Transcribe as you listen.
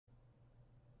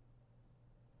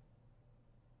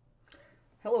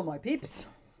Hello, my peeps.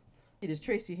 It is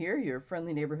Tracy here, your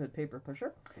friendly neighborhood paper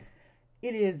pusher.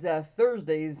 It is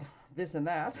Thursday's this and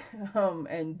that,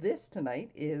 and this tonight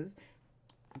is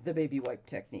the baby wipe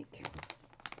technique.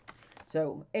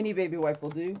 So any baby wipe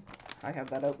will do. I have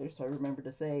that out there, so I remember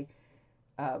to say,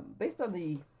 based on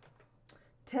the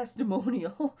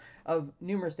testimonial of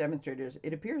numerous demonstrators,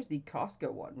 it appears the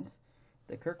Costco ones,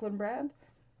 the Kirkland brand,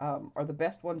 are the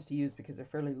best ones to use because they're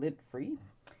fairly lint-free.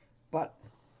 But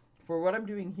for what I'm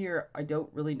doing here, I don't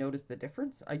really notice the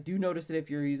difference. I do notice it if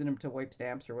you're using them to wipe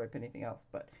stamps or wipe anything else,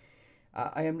 but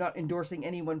I am not endorsing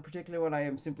any one particular one. I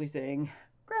am simply saying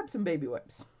grab some baby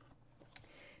wipes.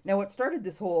 Now, what started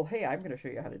this whole, hey, I'm going to show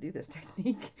you how to do this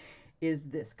technique, is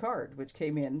this card, which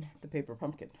came in the Paper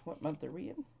Pumpkin. What month are we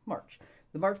in? March.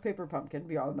 The March Paper Pumpkin,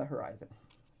 Beyond the Horizon.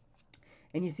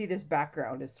 And you see this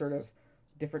background is sort of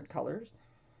different colors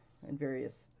and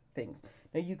various things.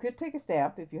 Now, you could take a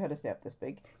stamp if you had a stamp this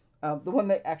big. The one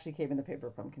that actually came in the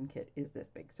Paper Pumpkin kit is this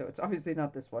big, so it's obviously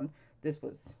not this one. This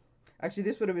was, actually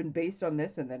this would have been based on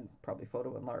this and then probably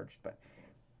photo enlarged, but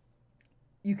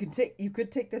you could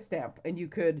take this stamp and you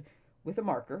could, with a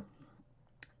marker,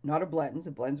 not a blends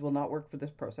will not work for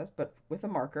this process, but with a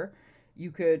marker,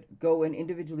 you could go and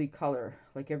individually color,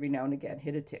 like every now and again,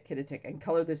 hit a tick, and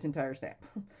color this entire stamp.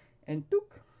 And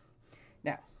dook.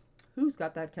 Now, who's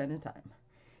got that kind of time?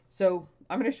 So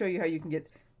I'm going to show you how you can get,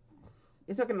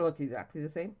 it's not going to look exactly the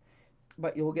same,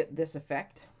 but you'll get this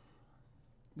effect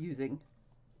using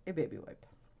a baby wipe.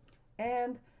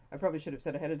 And I probably should have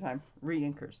said ahead of time,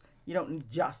 re-inkers. You don't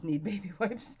just need baby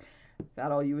wipes.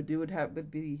 That all you would do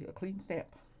would be a clean stamp.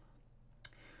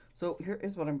 So here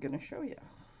is what I'm going to show you.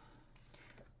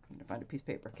 I'm going to find a piece of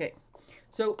paper. Okay.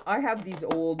 So I have these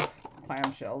old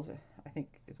clamshells, I think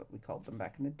is what we called them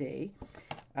back in the day.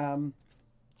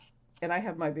 And I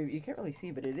have my baby, you can't really see,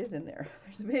 but it is in there.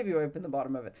 There's a baby wipe in the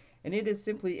bottom of it. And it is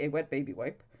simply a wet baby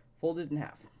wipe folded in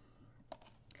half.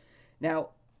 Now,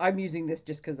 I'm using this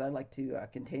just because I like to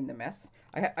contain the mess.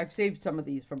 I've saved some of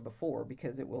these from before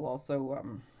because it will also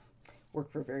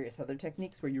work for various other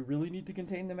techniques where you really need to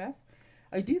contain the mess.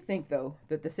 I do think, though,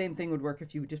 that the same thing would work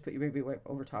if you would just put your baby wipe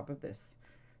over top of this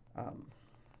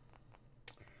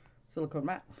silicone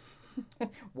mat.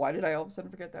 Why did I all of a sudden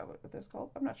forget that what that's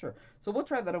called? I'm not sure. So we'll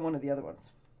try that on one of the other ones.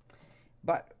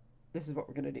 But this is what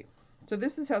we're going to do. So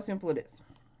this is how simple it is.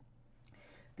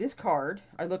 This card,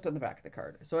 I looked on the back of the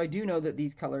card. So I do know that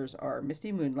these colors are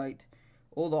Misty Moonlight,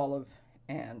 Old Olive,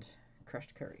 and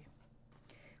Crushed Curry.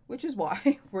 Which is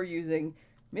why we're using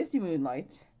Misty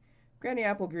Moonlight, Granny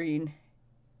Apple Green,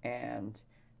 and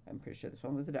I'm pretty sure this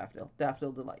one was a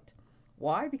Daffodil Delight.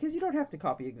 Why? Because you don't have to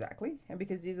copy exactly, and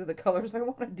because these are the colors I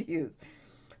wanted to use.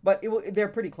 But they're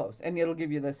pretty close, and it'll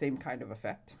give you the same kind of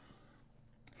effect.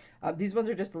 These ones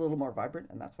are just a little more vibrant,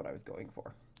 and that's what I was going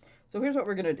for. So here's what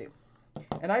we're going to do.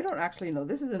 And I don't actually know.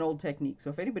 This is an old technique,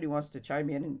 so if anybody wants to chime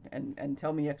in and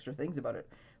tell me extra things about it,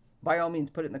 by all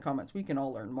means put it in the comments. We can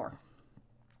all learn more.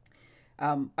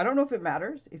 I don't know if it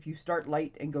matters if you start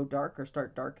light and go dark or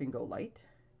start dark and go light.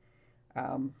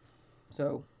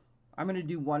 So I'm going to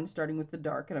do one starting with the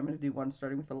dark, and I'm going to do one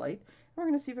starting with the light. And we're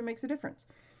going to see if it makes a difference.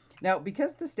 Now,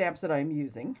 because the stamps that I'm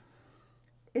using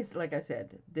is, like I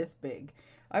said, this big,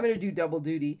 I'm going to do double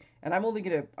duty, and I'm only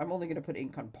going to put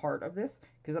ink on part of this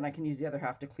because then I can use the other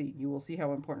half to clean. You will see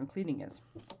how important cleaning is.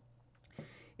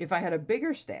 If I had a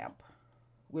bigger stamp,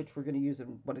 which we're going to use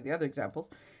in one of the other examples,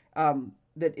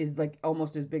 that is like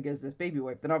almost as big as this baby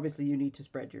wipe, then obviously you need to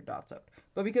spread your dots out.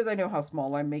 But because I know how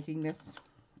small I'm making this,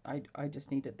 I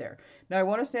just need it there. Now I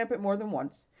want to stamp it more than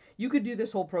once. You could do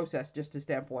this whole process just to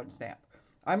stamp one stamp.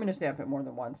 I'm going to stamp it more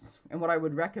than once. And what I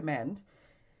would recommend,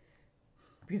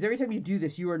 because every time you do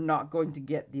this, you are not going to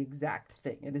get the exact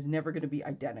thing. It is never going to be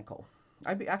identical.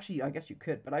 Actually, I guess you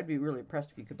could, but I'd be really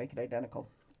impressed if you could make it identical.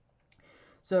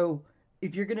 So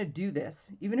if you're going to do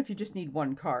this, even if you just need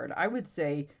one card, I would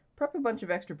say prep a bunch of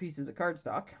extra pieces of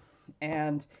cardstock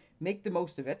and make the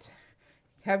most of it.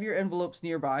 Have your envelopes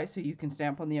nearby so you can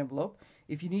stamp on the envelope.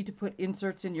 If you need to put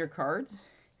inserts in your cards,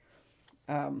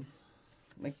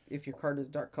 like if your card is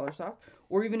dark color stock,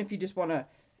 or even if you just want to,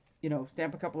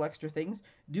 stamp a couple extra things,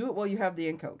 do it while you have the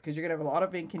ink out, because you're going to have a lot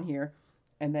of ink in here,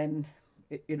 and then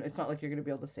it's not like you're going to be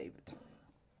able to save it.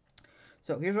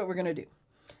 So here's what we're going to do.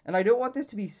 And I don't want this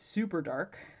to be super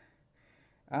dark,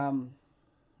 and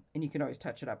you can always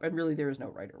touch it up, and really there is no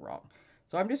right or wrong.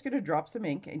 So I'm just going to drop some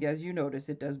ink, and as you notice,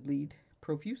 it does bleed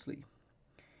profusely.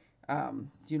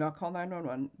 Do not call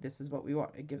 911. This is what we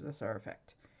want. It gives us our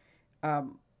effect.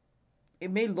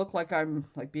 It may look like I'm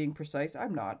being precise.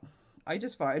 I'm not. I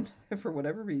just find that for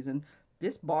whatever reason,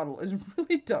 this bottle is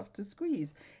really tough to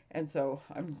squeeze. And so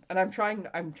I'm trying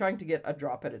to get a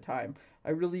drop at a time. I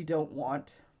really don't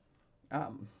want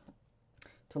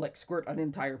to like squirt an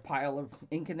entire pile of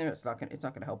ink in there. It's not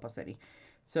gonna help us any.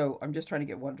 So I'm just trying to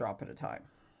get one drop at a time.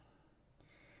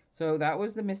 So that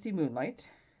was the Misty Moonlight.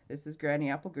 This is Granny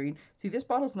Apple Green. See, this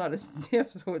bottle's not as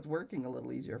stiff, so it's working a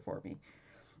little easier for me.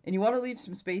 And you want to leave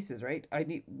some spaces, right? I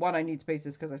need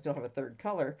spaces because I still have a third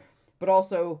color, but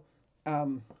also I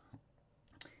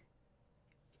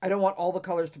don't want all the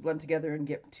colors to blend together and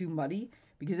get too muddy,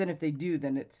 because then if they do,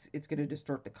 then it's going to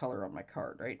distort the color on my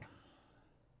card, right?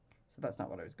 So that's not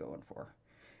what I was going for.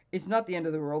 It's not the end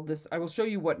of the world. I will show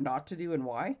you what not to do and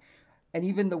why. And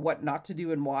even the what not to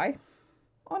do and why,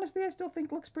 honestly, I still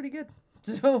think looks pretty good.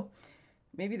 So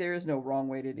maybe there is no wrong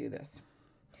way to do this.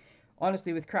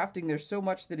 Honestly, with crafting, there's so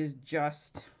much that is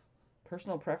just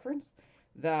personal preference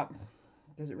that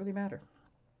does it really matter?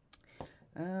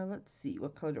 Let's see,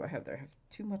 what color do I have there? I have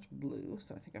too much blue,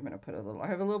 so I think I'm going to put I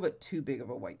have a little bit too big of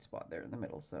a white spot there in the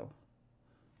middle, so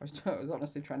I was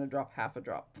honestly trying to drop half a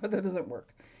drop, but that doesn't work.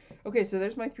 Okay, so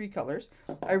there's my 3 colors.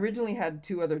 I originally had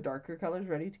 2 other darker colors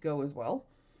ready to go as well,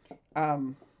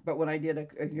 but when I did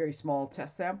a very small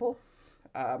test sample,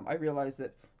 I realized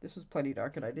that this was plenty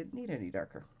dark and I didn't need any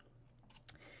darker.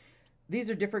 These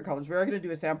are different colors. We're going to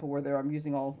do a sample where I'm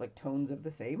using all like tones of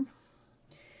the same.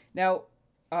 Now,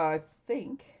 I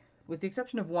think, with the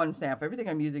exception of one stamp, everything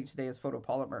I'm using today is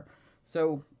photopolymer.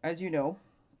 So, as you know,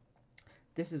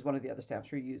 this is one of the other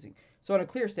stamps we're using. So on a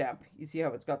clear stamp, you see how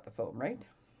it's got the foam, right?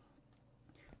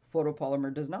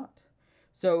 Photopolymer does not.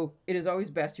 So it is always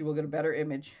best, you will get a better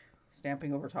image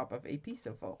stamping over top of a piece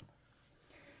of foam.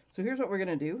 So here's what we're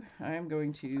going to do. I am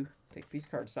going to take a piece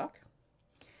of cardstock.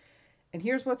 And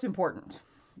here's what's important.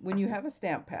 When you have a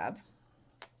stamp pad,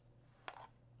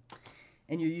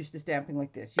 and you're used to stamping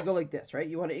like this, you go like this, right?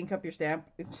 You want to ink up your stamp.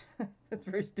 It's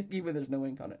very sticky when there's no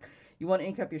ink on it. You want to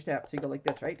ink up your stamp, so you go like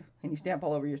this, right? And you stamp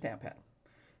all over your stamp pad.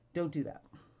 Don't do that.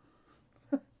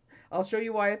 I'll show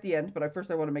you why at the end, but first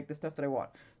I want to make the stuff that I want.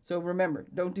 So remember,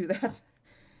 don't do that.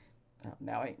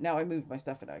 Now I moved my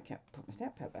stuff and I can't put my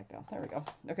stamp pad back down. There we go.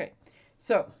 Okay,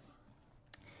 so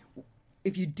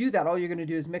if you do that, all you're going to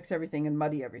do is mix everything and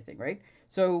muddy everything, right?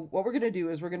 So what we're going to do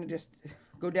is we're going to just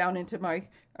go down into I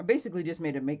basically just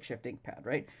made a makeshift ink pad,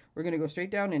 right? We're going to go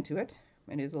straight down into it,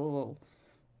 and it's a little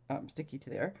sticky to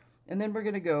there. And then we're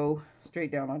going to go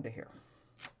straight down onto here.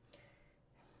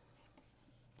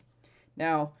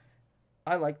 Now,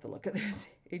 I like the look of this.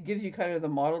 It gives you kind of the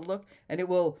mottled look, and it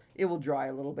will dry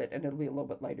a little bit, and it'll be a little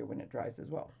bit lighter when it dries as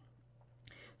well.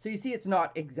 So you see it's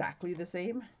not exactly the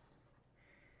same,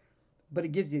 but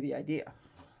it gives you the idea.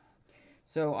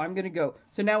 So I'm going to go.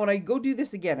 So now when I go do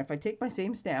this again, if I take my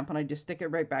same stamp and I just stick it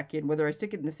right back in, whether I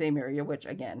stick it in the same area, which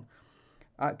again,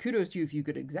 kudos to you if you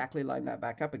could exactly line that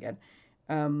back up again.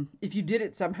 If you did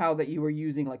it somehow that you were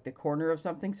using like the corner of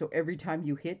something, so every time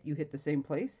you hit the same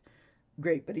place,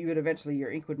 great, but even eventually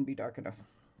your ink wouldn't be dark enough.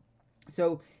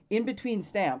 So in between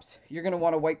stamps, you're going to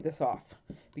want to wipe this off,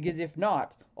 because if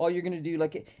not, all you're going to do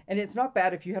and it's not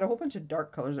bad if you had a whole bunch of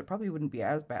dark colors, it probably wouldn't be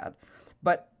as bad,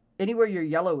 but anywhere your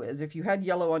yellow is, if you had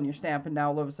yellow on your stamp and now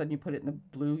all of a sudden you put it in the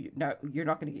blue, now you're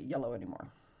not going to get yellow anymore,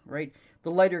 right?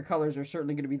 The lighter colors are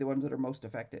certainly going to be the ones that are most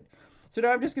affected. So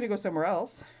now I'm just going to go somewhere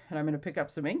else, and I'm going to pick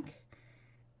up some ink,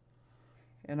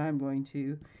 and I'm going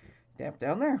to stamp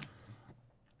down there.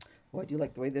 Oh, I do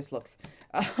like the way this looks.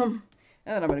 And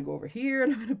then I'm going to go over here,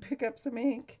 and I'm going to pick up some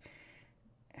ink,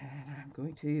 and I'm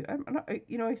going to,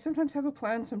 I sometimes have a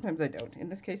plan, sometimes I don't. In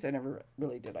this case, I never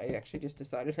really did. I actually just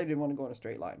decided I didn't want to go in a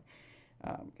straight line.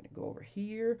 I'm going to go over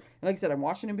here. And like I said, I'm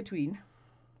washing in between.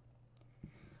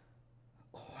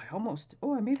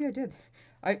 Maybe I did.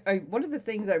 One of the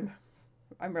things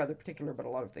I'm rather particular about a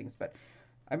lot of things, but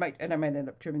I might end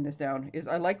up trimming this down, is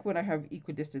I like when I have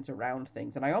equidistance around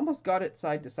things. And I almost got it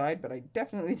side to side, but I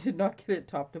definitely did not get it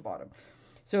top to bottom.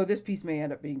 So this piece may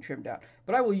end up being trimmed out,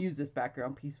 but I will use this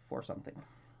background piece for something.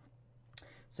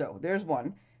 So there's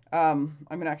one. I'm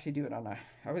going to actually do it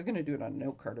I was going to do it on a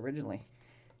note card originally.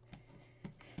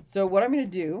 So what I'm going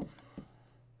to do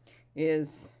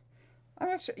is, I'm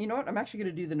actually going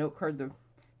to do the note card the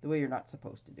way you're not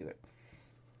supposed to do it.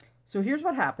 So here's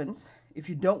what happens if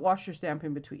you don't wash your stamp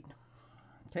in between.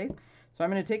 Okay, so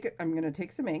I'm going to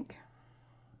take some ink.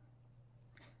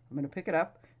 I'm going to pick it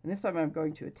up, and this time I'm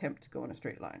going to attempt to go in a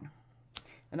straight line.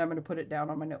 And I'm going to put it down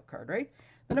on my note card, right?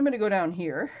 Then I'm going to go down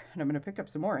here, and I'm going to pick up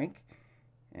some more ink,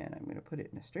 and I'm going to put it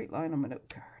in a straight line on my note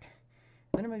card.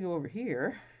 Then I'm going to go over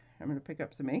here, I'm going to pick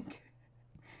up some ink.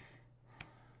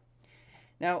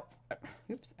 Now,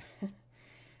 oops,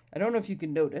 I don't know if you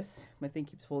can notice, my thing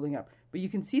keeps folding up, but you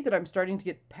can see that I'm starting to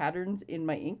get patterns in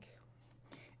my ink.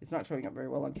 It's not showing up very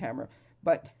well on camera,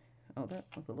 but, oh, that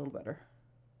was a little better.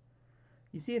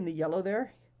 You see in the yellow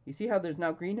there, you see how there's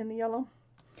now green in the yellow?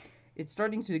 It's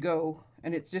starting to go,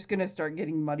 and it's just going to start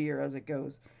getting muddier as it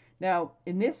goes. Now,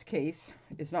 in this case,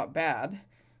 it's not bad.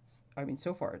 I mean,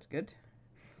 so far it's good.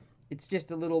 It's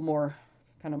just a little more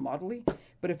kind of modelly.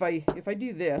 But if I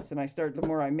do this and I start, the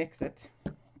more I mix it,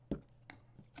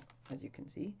 as you can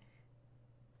see,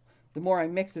 the more I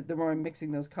mix it, the more I'm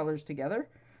mixing those colors together.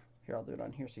 Here, I'll do it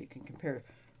on here so you can compare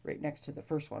right next to the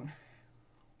first one.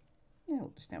 Yeah,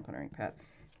 we'll just stamp on our ink pad.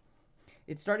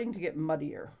 It's starting to get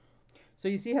muddier. So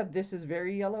you see how this is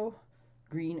very yellow,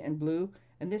 green, and blue,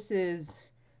 and this is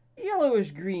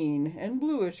yellowish green and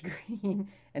bluish green,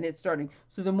 and it's starting.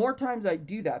 So the more times I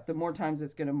do that, the more times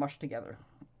it's going to mush together.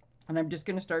 And I'm just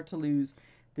going to start to lose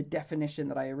the definition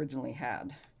that I originally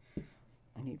had.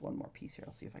 I need one more piece here.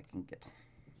 I'll see if I can get...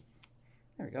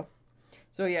 There we go.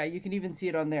 So yeah, you can even see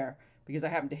it on there because I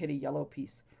happen to hit a yellow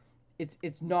piece.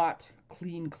 It's not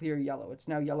clean, clear yellow. It's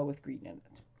now yellow with green in it.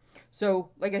 So,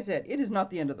 like I said, it is not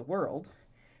the end of the world,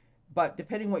 but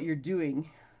depending what you're doing,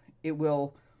 it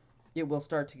will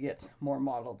start to get more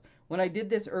mottled. When I did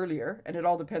this earlier, and it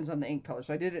all depends on the ink color,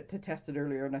 so I did it to test it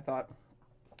earlier, and I thought,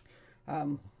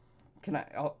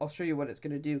 I'll show you what it's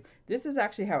going to do. This is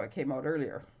actually how it came out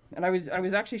earlier, and I was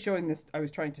actually showing this. I was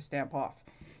trying to stamp off,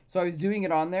 so I was doing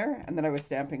it on there, and then I was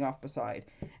stamping off beside,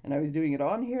 and I was doing it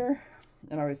on here,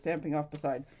 and I was stamping off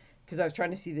beside, because I was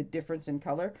trying to see the difference in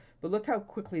color. But look how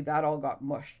quickly that all got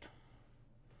mushed.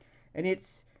 And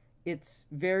it's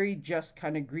very just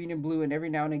kind of green and blue, and every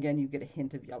now and again you get a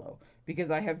hint of yellow, because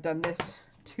I have done this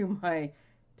to my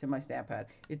stamp pad.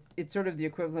 It's sort of the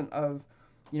equivalent of,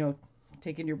 you know,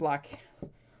 taking your black,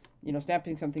 you know,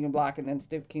 stamping something in black and then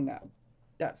sticking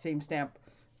that same stamp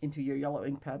into your yellow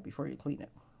ink pad before you clean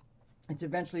it. It's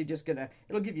eventually just gonna,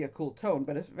 it'll give you a cool tone,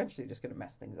 but it's eventually just gonna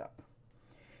mess things up.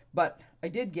 But I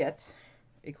did get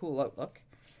a cool outlook,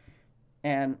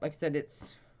 and like I said,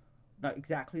 it's not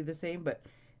exactly the same, but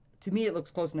to me it looks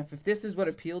close enough. If this is what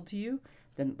appealed to you,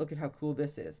 then look at how cool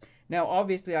this is. Now,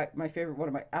 obviously, one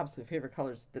of my absolute favorite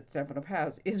colors that Stampin' Up!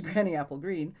 Has is Granny Apple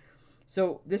Green.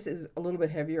 So this is a little bit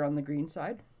heavier on the green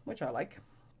side, which I like.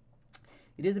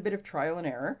 It is a bit of trial and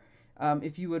error.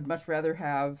 If you would much rather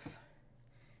have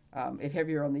it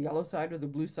heavier on the yellow side or the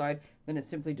blue side, then it's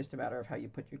simply just a matter of how you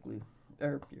put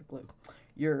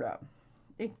your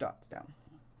ink dots down.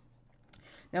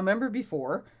 Now, remember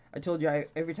before I told you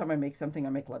every time I make something, I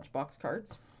make lunchbox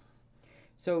cards.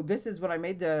 So this is what I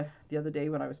made the other day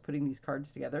when I was putting these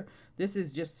cards together. This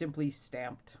is just simply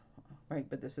stamped, right?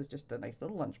 But this is just a nice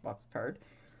little lunchbox card.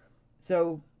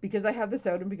 So because I have this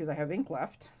out and because I have ink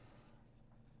left,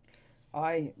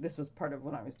 this was part of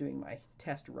when I was doing my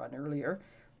test run earlier.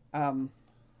 I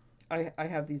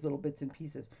have these little bits and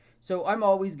pieces. So I'm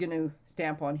always going to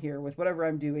stamp on here with whatever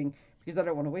I'm doing because I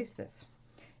don't want to waste this.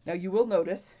 Now you will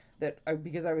notice that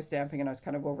because I was stamping and I was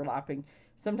kind of overlapping,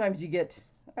 sometimes you get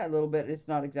a little bit, it's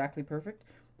not exactly perfect.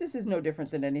 This is no different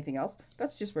than anything else.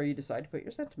 That's just where you decide to put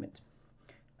your sentiment.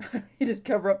 You just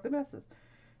cover up the messes.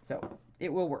 So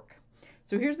it will work.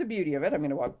 So here's the beauty of it. I'm going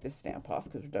to wipe this stamp off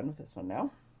because we're done with this one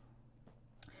now.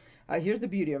 Here's the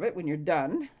beauty of it. When you're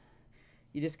done,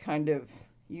 you just kind of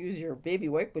use your baby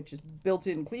wipe, which is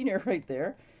built-in cleaner right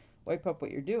there. Wipe up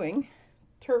what you're doing.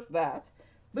 Turf that.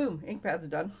 Boom, ink pad's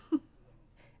done.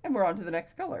 And we're on to the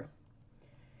next color.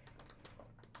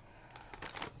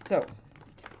 So,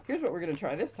 here's what we're going to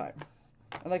try this time.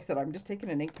 And like I said, I'm just taking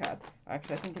an ink pad.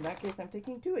 Actually, I think in that case I'm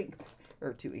taking two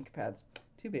ink pads,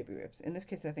 two baby wipes. In this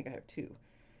case, I think I have two.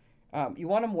 You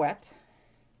want them wet.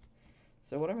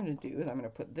 So what I'm going to do is I'm going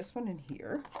to put this one in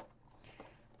here.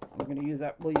 I'm going to use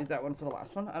that. We'll use that one for the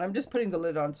last one. And I'm just putting the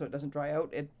lid on so it doesn't dry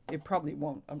out. It probably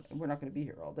won't. We're not going to be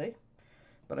here all day.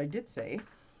 But I did say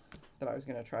that I was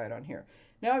going to try it on here.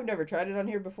 Now, I've never tried it on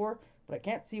here before, but I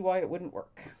can't see why it wouldn't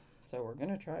work. So we're going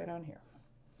to try it on here.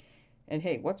 And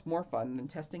hey, what's more fun than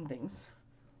testing things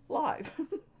live?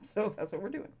 So that's what we're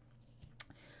doing.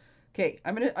 Okay,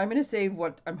 I'm gonna save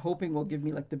what I'm hoping will give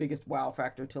me like the biggest wow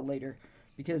factor till later,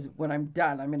 because when I'm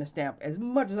done, I'm gonna stamp as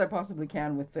much as I possibly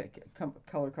can with the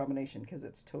color combination, because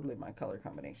it's totally my color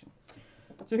combination.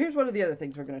 So here's one of the other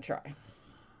things we're gonna try.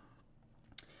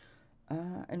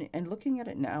 And looking at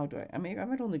it now, I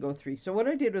might only go 3. So what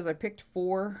I did was I picked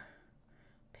 4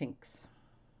 pinks.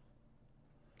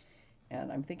 And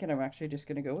I'm thinking I'm actually just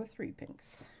going to go with 3 pinks.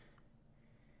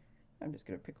 I'm just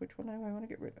going to pick which one I want to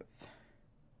get rid of.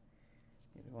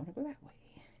 Maybe I want to go that way.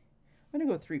 I'm going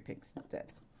to go 3 pinks instead.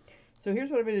 So here's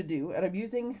what I'm going to do.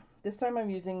 And this time I'm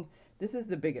using, this is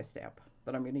the biggest stamp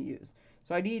that I'm going to use.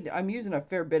 So I'm using a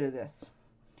fair bit of this.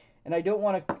 And I don't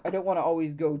want to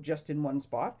always go just in one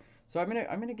spot. So I'm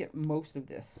gonna get most of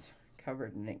this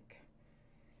covered in ink.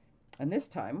 And this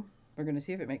time, we're gonna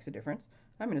see if it makes a difference.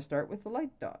 I'm gonna start with the light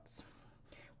dots,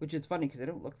 which is funny because they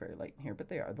don't look very light in here, but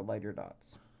they are the lighter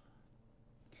dots.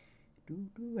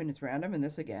 And it's random. And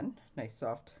this again, nice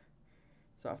soft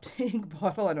ink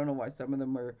bottle. I don't know why some of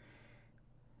them were.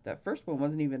 That first one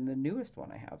wasn't even the newest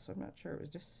one I have, so I'm not sure. It was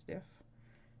just stiff.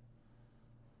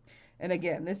 And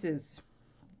again,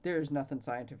 there's nothing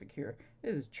scientific here.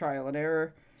 This is trial and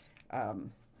error.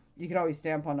 You can always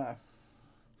stamp on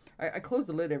I close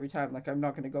the lid every time, like I'm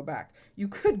not going to go back. You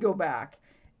could go back,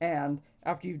 and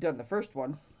after you've done the first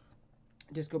one,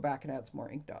 just go back and add some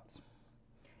more ink dots.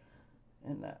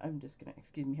 And I'm just going to,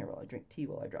 excuse me here while I drink tea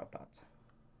while I drop dots.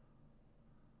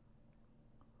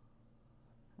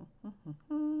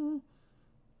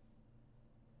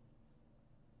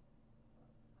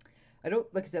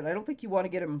 Like I said, I don't think you want to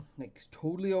get them like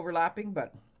totally overlapping,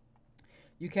 but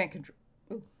you can't control.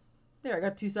 Oh, there, I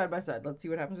got two side by side. Let's see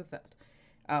what happens with that.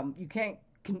 You can't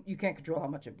control how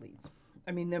much it bleeds.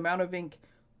 I mean, the amount of ink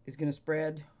is going to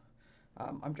spread.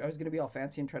 I was going to be all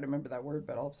fancy and try to remember that word,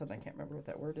 but all of a sudden I can't remember what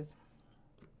that word is.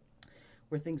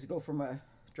 Where things go from a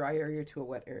dry area to a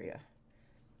wet area.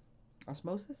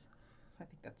 Osmosis? I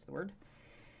think that's the word.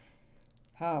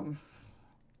 Oh,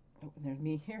 and there's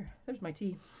me here. There's my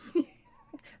tea.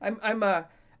 I'm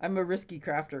a risky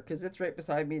crafter because it's right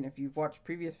beside me, and if you've watched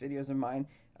previous videos of mine,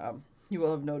 you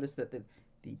will have noticed that the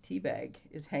tea bag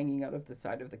is hanging out of the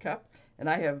side of the cup, and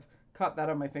I have caught that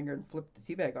on my finger and flipped the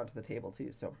tea bag onto the table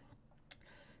too. So,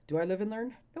 do I live and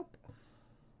learn? Nope.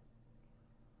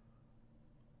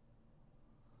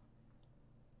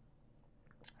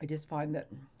 I just find that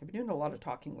I've been doing a lot of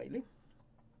talking lately,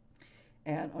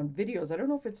 and on videos, I don't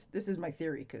know if this is my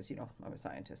theory because I'm a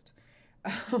scientist.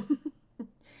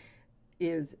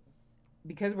 Is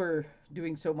because we're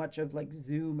doing so much of like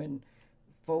Zoom and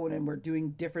phone, and we're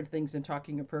doing different things than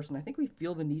talking in person, I think we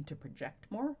feel the need to project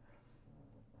more.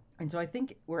 And so I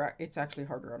think it's actually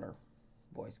harder on our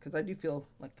voice, because I do feel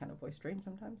like kind of voice strained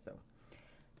sometimes, so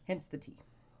hence the tea.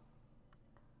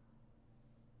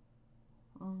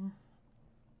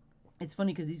 It's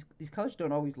funny because these colors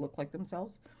don't always look like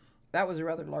themselves. That was a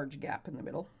rather large gap in the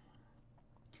middle.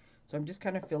 So I'm just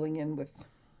kind of filling in with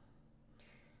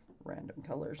random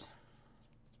colors.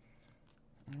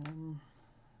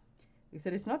 Like I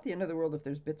said, it's not the end of the world if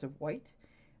there's bits of white.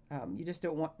 You just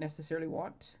don't necessarily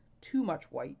want too much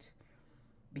white,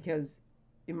 because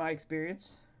in my experience,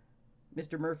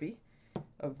 Mr. Murphy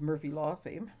of Murphy Law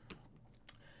fame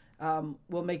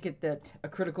will make it that a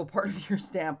critical part of your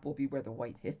stamp will be where the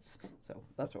white hits. So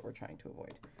that's what we're trying to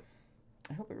avoid.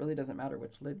 I hope it really doesn't matter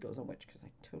which lid goes on which, because I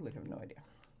totally have no idea.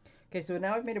 Okay, so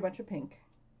now I've made a bunch of pink.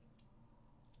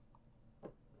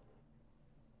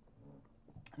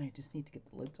 And I just need to get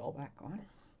the lids all back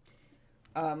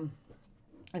on.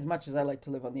 As much as I like to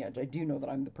live on the edge, I do know that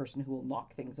I'm the person who will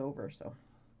knock things over, so.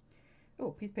 Oh,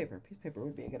 piece of paper. Piece of paper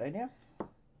would be a good idea.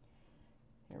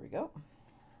 There we go.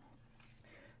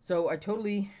 So I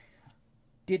totally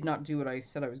did not do what I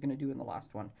said I was going to do in the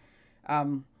last one.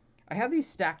 I have these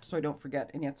stacked so I don't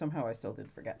forget, and yet somehow I still did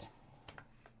forget.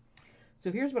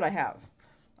 So here's what I have.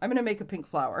 I'm going to make a pink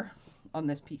flower on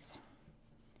this piece.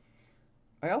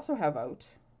 I also have out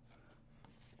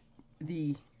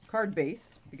the card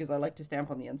base, because I like to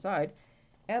stamp on the inside,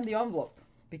 and the envelope,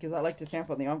 because I like to stamp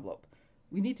on the envelope.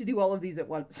 We need to do all of these at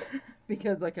once,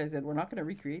 because like I said, we're not going to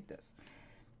recreate this.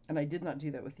 And I did not do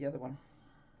that with the other one.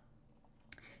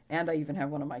 And I even have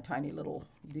one of my tiny little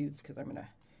dudes, because I'm going to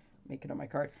make it on my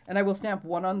card. And I will stamp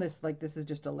one on this, like this is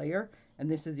just a layer,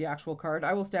 and this is the actual card.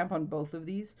 I will stamp on both of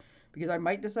these, because I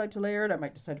might decide to layer it, I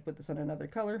might decide to put this on another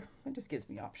color. It just gives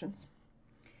me options.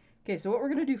 Okay, so what we're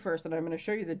going to do first, and I'm going to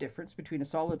show you the difference between a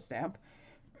solid stamp,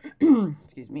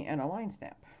 excuse me, and a line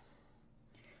stamp.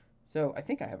 So I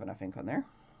think I have enough ink on there.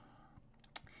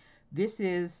 This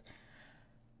is,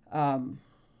 oh,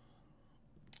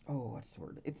 what's the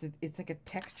word? It's like a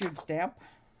textured stamp.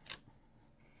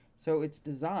 So it's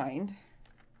designed,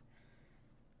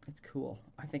 it's cool.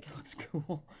 I think it looks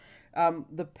cool.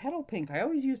 The petal pink, I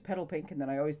always use petal pink, and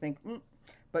then I always think,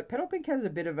 but petal pink has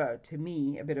a bit of a, to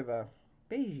me, a bit of a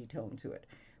beigey tone to it.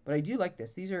 But I do like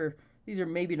this. These are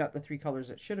maybe not the three colors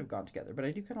that should have gone together, but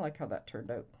I do kind of like how that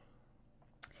turned out.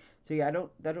 So yeah, I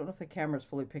don't know if the camera's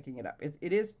fully picking it up.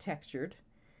 It is textured,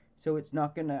 so it's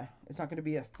not gonna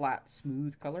be a flat,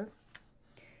 smooth color,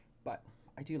 but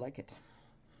I do like it.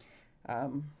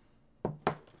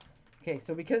 Okay,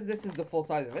 so because this is the full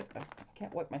size of it, I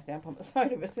can't wipe my stamp on the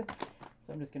side of it, so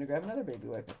I'm just gonna grab another baby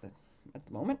wipe at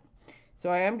the moment. So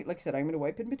I am, like I said, I'm going to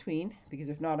wipe in between, because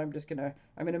if not, I'm going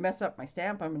to mess up my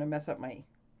stamp. I'm going to mess up my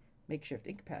makeshift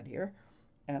ink pad here,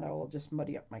 and I will just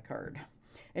muddy up my card.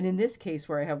 And in this case,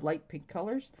 where I have light pink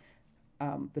colors,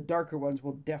 the darker ones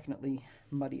will definitely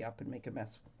muddy up and make a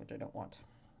mess, which I don't want.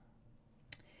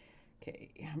 Okay,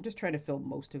 I'm just trying to fill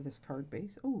most of this card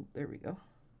base. Oh, there we go.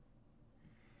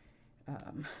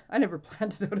 I never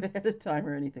planned it out ahead of time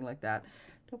or anything like that.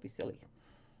 Don't be silly.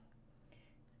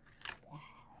 Wow.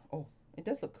 Oh, it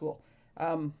does look cool.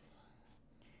 I'll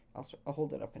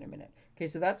hold it up in a minute. Okay,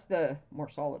 so that's the more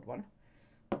solid one.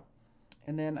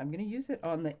 And then I'm going to use it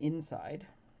on the inside,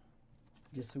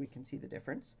 just so we can see the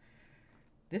difference.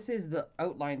 This is the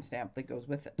outline stamp that goes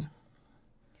with it.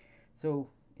 So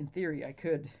in theory, I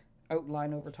could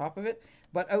outline over top of it,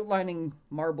 but outlining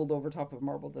marbled over top of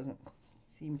marble doesn't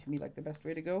seem to me like the best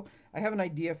way to go. I have an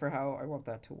idea for how I want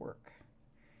that to work.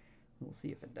 We'll see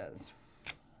if it does.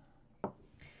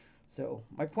 So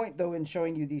my point, though, in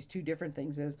showing you these two different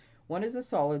things is one is a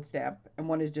solid stamp and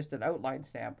one is just an outline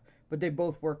stamp, but they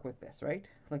both work with this, right?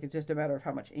 Like, it's just a matter of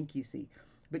how much ink you see.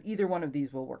 But either one of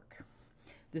these will work.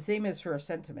 The same is for a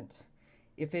sentiment.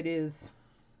 If it is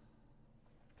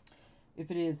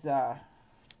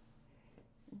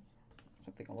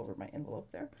something all over my envelope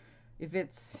there. If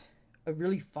it's a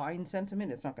really fine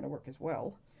sentiment, it's not going to work as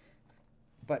well.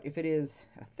 But if it is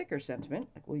a thicker sentiment,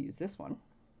 like we'll use this one.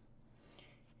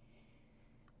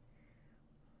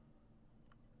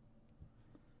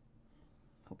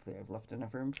 Hopefully I've left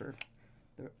enough room for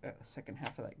the second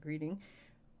half of that greeting.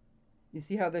 You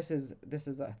see how this is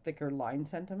a thicker line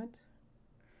sentiment?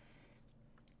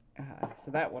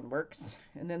 So that one works.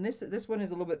 And then this one is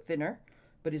a little bit thinner,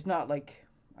 but it's not like,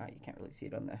 you can't really see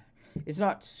it on the, it's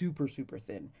not super, super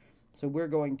thin. So we're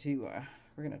going to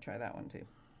try that one too.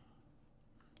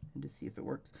 And just see if it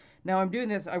works. Now I'm doing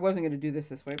this, I wasn't going to do this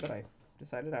way, but I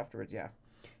decided afterwards, yeah.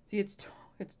 See, it's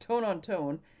tone on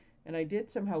tone, and I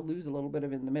did somehow lose a little bit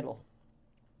of it in the middle.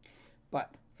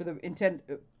 But for the intent,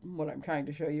 what I'm trying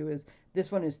to show you is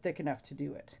this one is thick enough to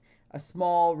do it. A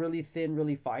small, really thin,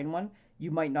 really fine one,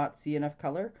 you might not see enough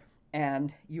color,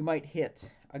 and you might hit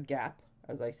a gap,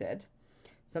 as I said.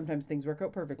 Sometimes things work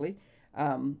out perfectly.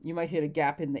 You might hit a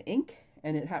gap in the ink,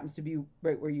 and it happens to be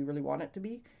right where you really want it to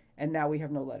be, and now we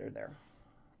have no letter there.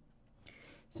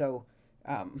 So,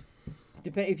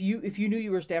 if you knew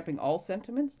you were stamping all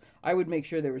sentiments, I would make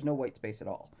sure there was no white space at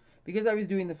all. Because I was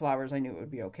doing the flowers, I knew it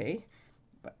would be okay,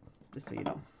 but just so you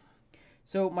know.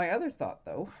 So my other thought,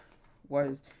 though,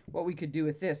 was what we could do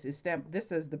with this is stamp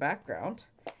this as the background.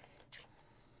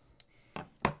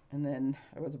 And then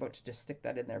I was about to just stick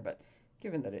that in there, but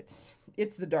given that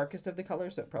it's the darkest of the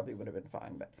colors, so it probably would have been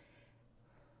fine.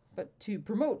 But to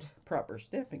promote proper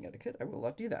stamping etiquette, I will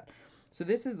not do that. So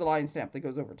this is the line stamp that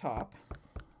goes over top.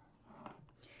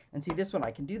 And see, this one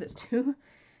I can do this too.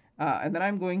 And then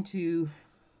I'm going to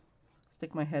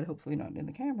stick my head, hopefully not in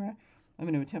the camera. I'm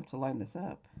going to attempt to line this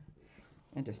up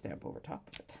and just stamp over top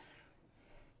of it.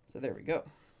 So there we go.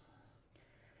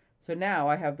 So now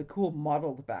I have the cool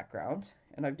mottled background,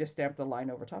 and I've just stamped a line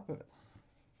over top of it.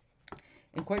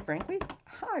 And quite frankly,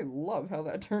 I love how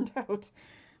that turned out.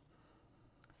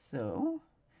 So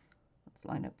let's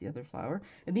line up the other flower.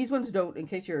 And these ones don't, in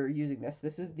case you're using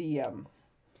this is the,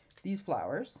 these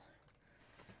flowers.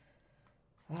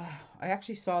 I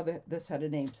actually saw that this had a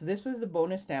name. So this was the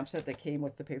bonus stamp set that came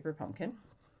with the paper pumpkin.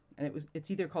 And it's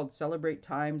either called Celebrate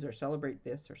Times or Celebrate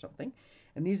This or something.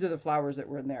 And these are the flowers that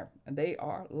were in there. And they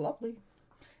are lovely.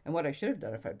 And what I should have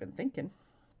done if I'd been thinking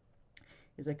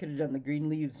is I could have done the green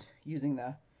leaves using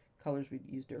the colors we'd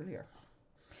used earlier.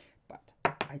 But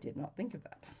I did not think of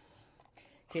that.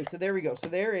 Okay, so there we go. So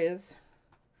there is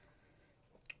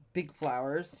big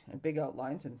flowers and big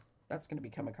outlines, and that's going to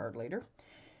become a card later.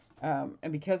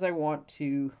 And because I want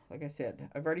to, like I said,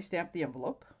 I've already stamped the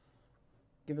envelope.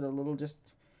 Give it a little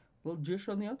jush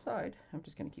on the outside. I'm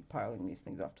just going to keep piling these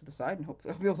things off to the side, and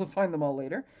hopefully I'll be able to find them all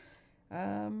later.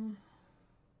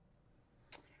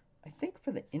 I think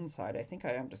for the inside, I think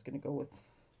I am just going to go with...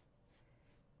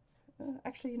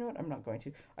 actually, you know what? I'm not going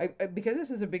to. Because this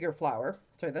is a bigger flower...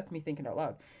 Sorry, that's me thinking out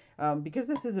loud. Because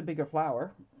this is a bigger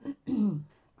flower,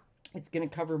 it's going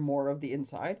to cover more of the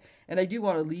inside. And I do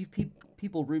want to leave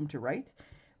people room to write.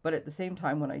 But at the same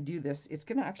time, when I do this, it's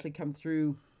going to actually come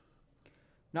through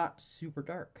not super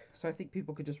dark. So I think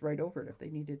people could just write over it if they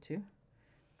needed to.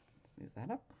 Let's move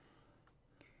that up.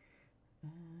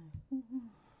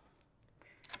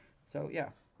 So yeah,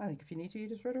 I think if you need to, you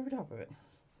just write over top of it.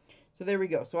 So there we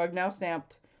go. So I've now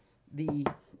stamped the,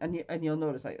 and you'll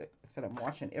notice I said I'm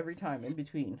washing every time in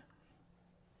between.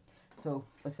 So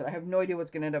like I said, I have no idea what's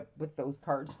going to end up with those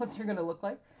cards, what they're going to look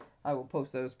like. I will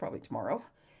post those probably tomorrow,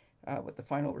 what the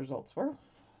final results were.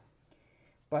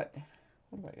 But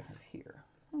what do I have here?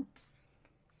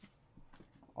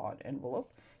 Odd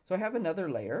envelope. So I have another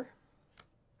layer.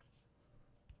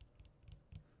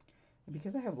 And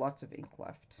because I have lots of ink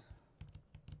left,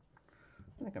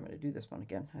 I think I'm going to do this one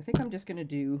again. I think I'm just going to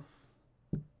do...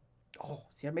 Oh,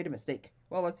 see, I made a mistake.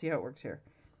 Well, let's see how it works here.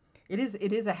 It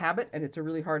is a habit, and it's a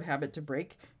really hard habit to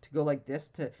break, to go like this,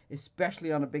 to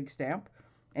especially on a big stamp,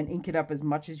 and ink it up as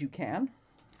much as you can.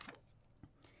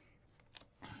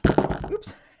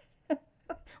 Oops.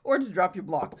 Or to drop your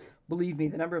block. Believe me,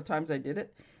 the number of times I did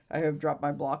it, I have dropped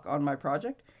my block on my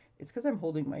project. It's because I'm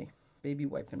holding my baby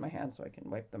wipe in my hand so I can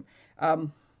wipe them.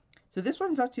 So this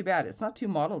one's not too bad. It's not too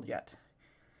modeled yet.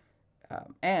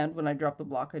 And when I dropped the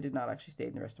block, I did not actually stay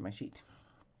in the rest of my sheet.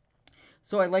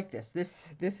 So I like this.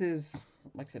 This is,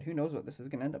 like I said, who knows what this is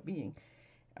going to end up being.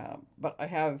 But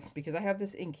because I have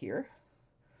this ink here,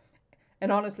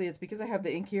 and honestly, it's because I have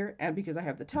the ink here and because I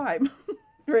have the time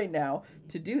right now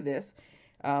to do this.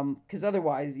 Because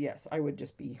otherwise, yes, I would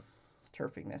just be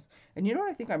turfing this. And you know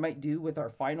what I think I might do with our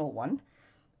final one,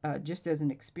 just as an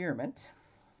experiment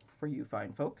for you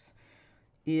fine folks,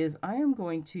 is I am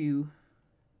going to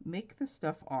make the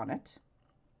stuff on it.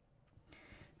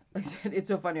 Like I said, it's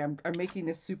so funny. I'm making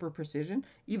this super precision,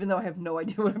 even though I have no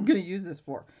idea what I'm going to use this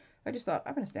for. I just thought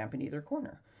I'm going to stamp in either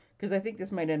corner, because I think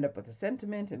this might end up with a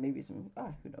sentiment and maybe some,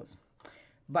 who knows.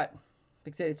 But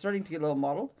like I said, it's starting to get a little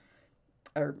mottled,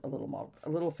 or a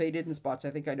little faded in spots. I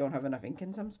think I don't have enough ink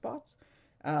in some spots.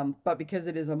 But because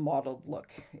it is a mottled look,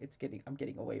 I'm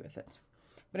getting away with it.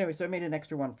 But anyway, so I made an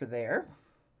extra one for there.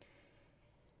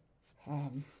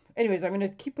 Anyways, I'm going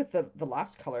to keep with the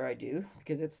last color I do,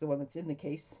 because it's the one that's in the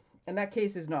case. And that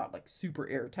case is not like super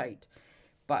airtight.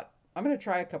 But I'm going to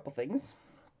try a couple things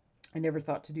I never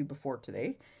thought to do before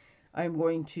today. I'm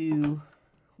going to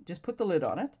just put the lid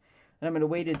on it. And I'm going to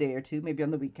wait a day or two, maybe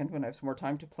on the weekend when I have some more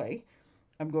time to play.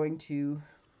 I'm going to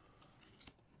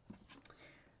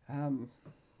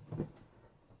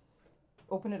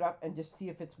open it up and just see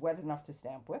if it's wet enough to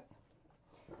stamp with.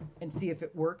 And see if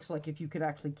it works, like if you could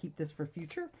actually keep this for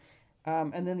future.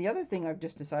 And then the other thing I've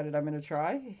just decided I'm going to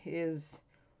try is,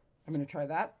 I'm going to try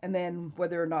that. And then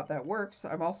whether or not that works,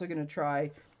 I'm also going to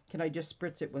try, can I just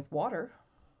spritz it with water?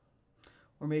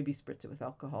 Or maybe spritz it with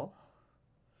alcohol?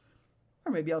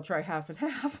 Or maybe I'll try half and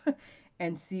half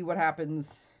and see what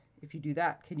happens if you do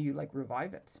that. Can you like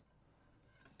revive it?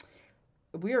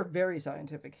 We are very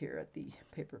scientific here at the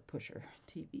Paper Pusher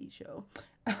TV show.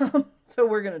 So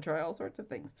we're going to try all sorts of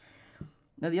things.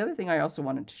 Now, the other thing I also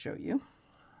wanted to show you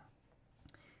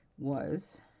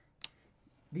was,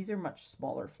 these are much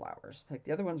smaller flowers. Like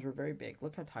the other ones were very big.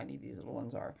 Look how tiny these little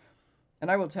ones are. And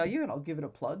I will tell you, and I'll give it a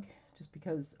plug, just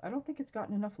because I don't think it's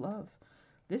gotten enough love.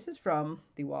 This is from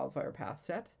the Wildfire Path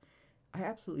set. I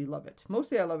absolutely love it.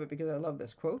 Mostly I love it because I love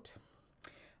this quote.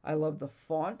 I love the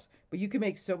font, but you can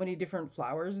make so many different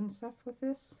flowers and stuff with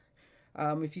this.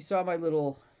 If you saw my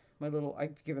little,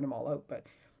 I've given them all out, but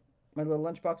my little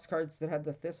lunchbox cards that had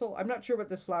the thistle. I'm not sure what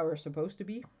this flower is supposed to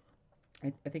be.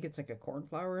 I think it's like a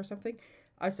cornflower or something.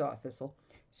 I saw a thistle.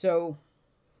 So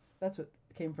that's what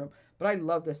it came from. But I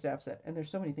love this stamp set, and there's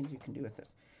so many things you can do with it.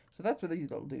 So that's where these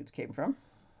little dudes came from.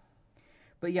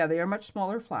 But yeah, they are much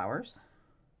smaller flowers.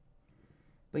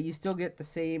 But you still get the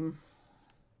same...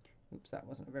 Oops, that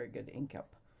wasn't a very good ink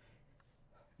up.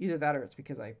 Either that or it's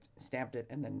because I stamped it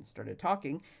and then started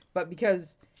talking. But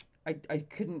because I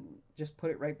couldn't just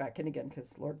put it right back in again, because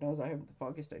Lord knows I haven't the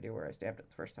foggiest idea where I stamped it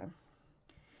the first time.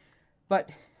 But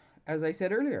as I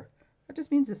said earlier, that just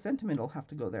means the sentiment will have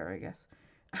to go there, I guess.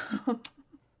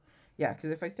 Yeah,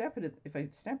 because if I stamp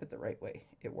it the right way,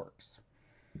 it works.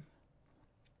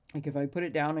 Like if I put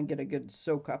it down and get a good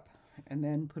soak up and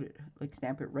then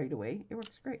stamp it right away, it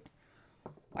works great.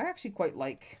 I actually quite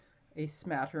like a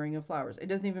smattering of flowers. It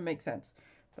doesn't even make sense,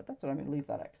 but that's what I'm going to leave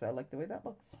that at, because I like the way that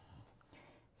looks.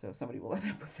 So somebody will end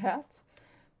up with that.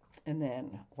 And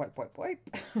then wipe, wipe, wipe.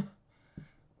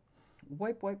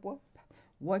 Wipe, wipe, wipe.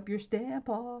 Wipe your stamp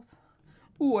off.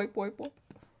 Wipe, wipe, wipe.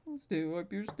 Stay,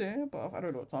 wipe your stamp off. I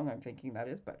don't know what song I'm thinking that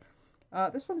is, but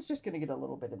this one's just going to get a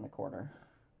little bit in the corner,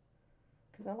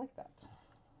 because I like that.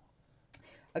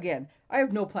 Again, I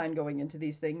have no plan going into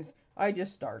these things. I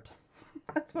just start.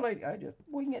 That's what I just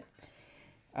wing it.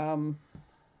 Yeah,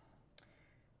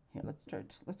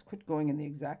 let's quit going in the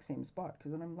exact same spot,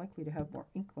 because then I'm likely to have more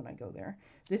ink when I go there.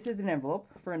 This is an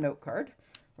envelope for a note card.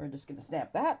 We're just going to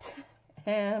stamp that.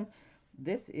 And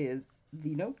this is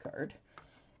the note card.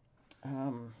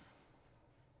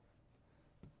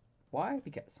 Why?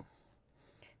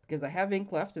 Because I have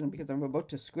ink left, and because I'm about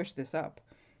to squish this up.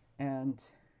 And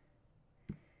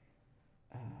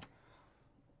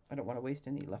I don't want to waste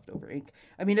any leftover ink.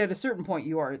 I mean, at a certain point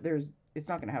it's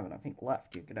not going to have enough ink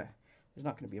left. There's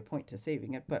not going to be a point to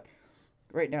saving it, but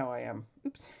right now I am,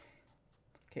 oops.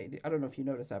 Okay, I don't know if you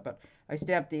noticed that, but I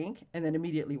stamped the ink and then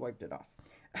immediately wiped it off.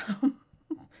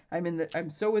 I'm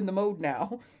so in the mode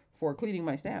now for cleaning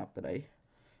my stamp that I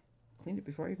cleaned it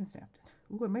before I even stamped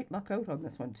it. Ooh, I might luck out on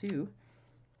this one too.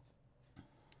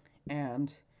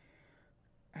 And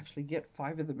actually get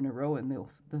 5 of them in a row and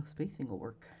the spacing will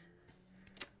work.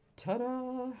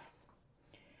 Ta-da!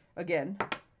 Again,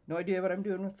 no idea what I'm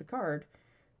doing with the card,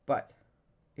 but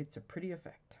it's a pretty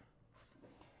effect.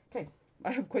 Okay,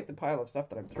 I have quite the pile of stuff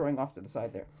that I'm throwing off to the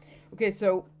side there. Okay,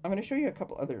 so I'm going to show you a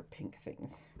couple other pink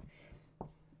things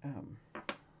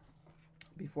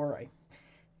before I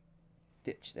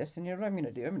ditch this. And you know what I'm going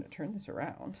to do? I'm going to turn this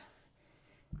around.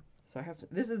 So I have to,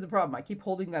 this is the problem. I keep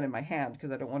holding that in my hand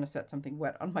because I don't want to set something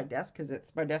wet on my desk because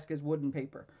my desk is wood and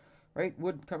paper, right?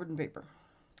 Wood covered in paper.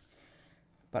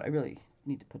 But I really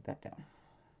need to put that down.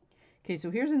 Okay, so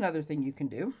here's another thing you can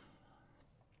do.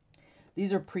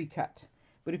 These are pre-cut.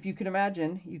 But if you can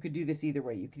imagine, you could do this either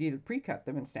way. You could either pre-cut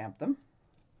them and stamp them.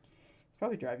 It's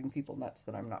probably driving people nuts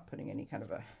that I'm not putting any kind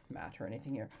of a mat or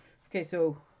anything here. Okay,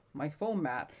 so my foam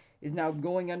mat is now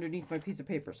going underneath my piece of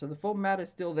paper. So the foam mat is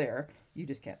still there. You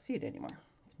just can't see it anymore.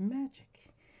 It's magic.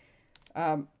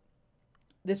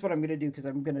 This one I'm going to do because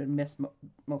I'm going to miss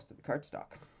most of the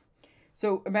cardstock.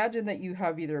 So imagine that you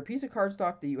have either a piece of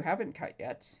cardstock that you haven't cut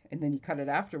yet, and then you cut it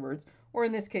afterwards, or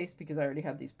in this case, because I already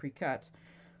have these pre-cut,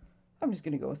 I'm just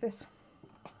going to go with this.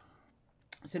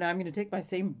 So now I'm going to take my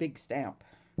same big stamp,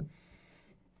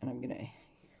 and I'm going to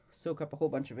soak up a whole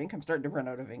bunch of ink. I'm starting to run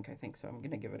out of ink, I think, so I'm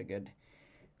going to give it a good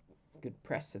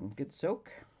press and good soak.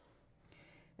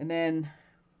 And then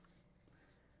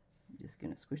I'm just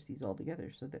going to squish these all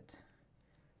together so that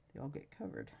they all get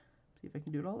covered. See if I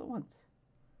can do it all at once.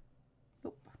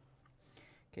 Nope.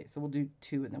 Okay, so we'll do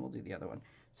 2 and then we'll do the other one.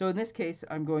 So in this case,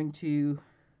 I'm going to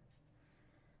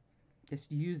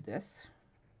just use this.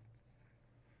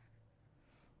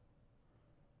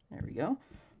 There we go. I'm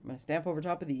going to stamp over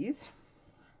top of these.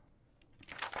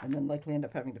 And then likely end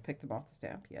up having to pick them off the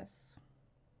stamp, yes.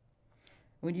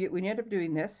 When you end up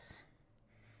doing this,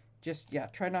 just, yeah,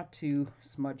 try not to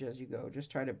smudge as you go. Just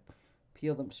try to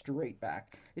peel them straight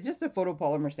back. It's just the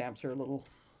photopolymer stamps are a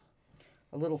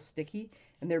little sticky,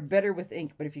 and they're better with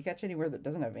ink, but if you catch anywhere that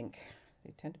doesn't have ink,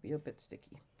 they tend to be a bit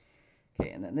sticky.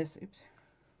 Okay, and then this, oops.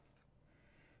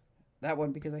 That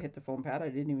one, because I hit the foam pad,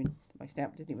 my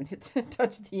stamp didn't even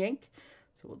touch the ink.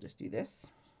 So we'll just do this.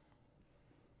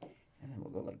 And then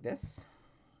we'll go like this.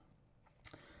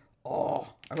 Oh,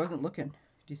 I wasn't looking.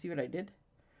 Do you see what I did?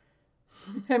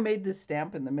 I made this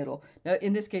stamp in the middle. Now,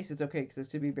 in this case, it's okay because it's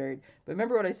to be buried. But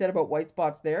remember what I said about white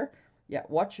spots there? Yeah,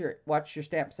 watch your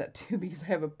stamp set too, because I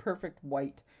have a perfect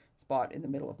white spot in the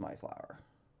middle of my flower.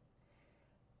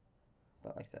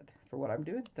 But like I said, for what I'm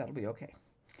doing, that'll be okay.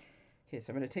 Okay, so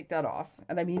I'm going to take that off.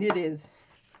 And I mean, it is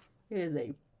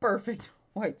a perfect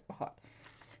white spot.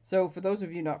 So for those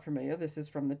of you not familiar, this is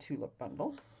from the Tulip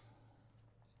bundle.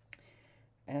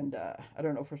 And I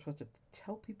don't know if we're supposed to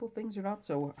tell people things or not.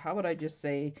 So how would I just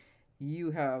say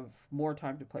you have more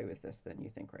time to play with this than you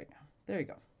think right now? There you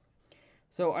go.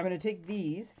 So I'm going to take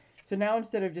these. So now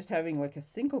instead of just having like a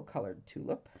single colored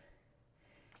tulip,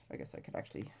 I guess I could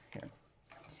actually, here.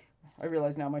 I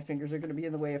realize now my fingers are going to be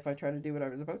in the way if I try to do what I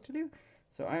was about to do.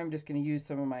 So I'm just going to use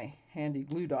some of my handy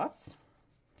glue dots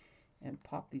and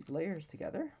pop these layers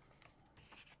together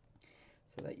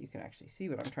so that you can actually see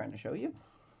what I'm trying to show you.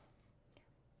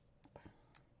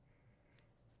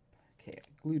 Okay,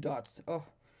 glue dots. Oh,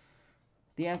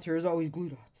 the answer is always glue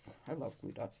dots. I love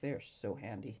glue dots. They are so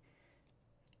handy.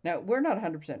 Now, we're not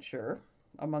 100% sure,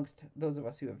 amongst those of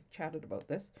us who have chatted about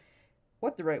this,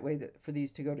 what the right way for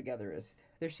these to go together is.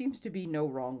 There seems to be no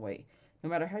wrong way. No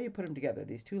matter how you put them together,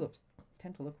 these tulips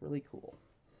tend to look really cool.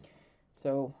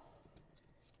 So,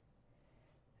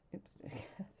 oops,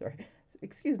 sorry,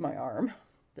 excuse my arm.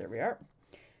 There we are.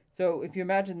 So if you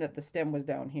imagine that the stem was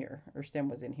down here, or stem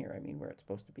was in here, I mean, where it's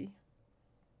supposed to be.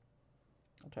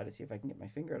 I'll try to see if I can get my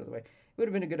finger out of the way. It would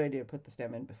have been a good idea to put the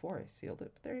stem in before I sealed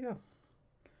it, but there you go.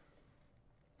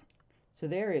 So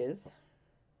there is,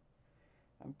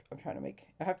 I'm trying to make,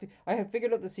 I have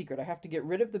figured out the secret. I have to get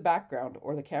rid of the background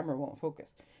or the camera won't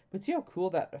focus. But see how cool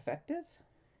that effect is?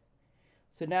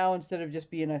 So now instead of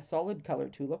just being a solid color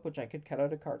tulip, which I could cut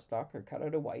out of cardstock or cut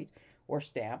out of white or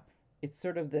stamp, it's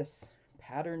sort of this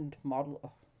patterned model.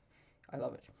 Oh, I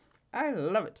love it. I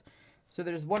love it. So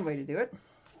there's one way to do it.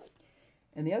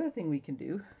 And the other thing we can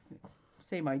do,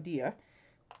 same idea,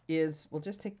 is we'll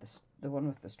just take the one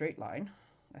with the straight line.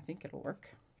 I think it'll work.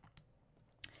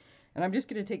 And I'm just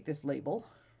going to take this label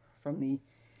from the,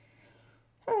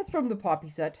 it's from the Poppy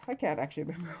set. I can't actually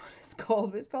remember what it's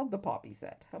called, but it's called the Poppy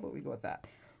set. How about we go with that?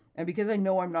 And because I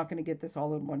know I'm not going to get this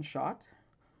all in one shot,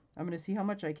 I'm going to see how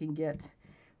much I can get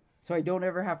so I don't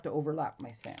ever have to overlap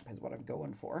my stamp is what I'm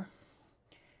going for.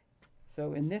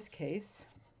 So in this case,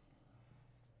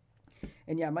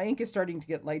 and yeah, my ink is starting to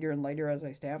get lighter and lighter as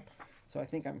I stamp, so I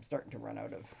think I'm starting to run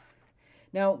out of.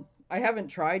 Now, I haven't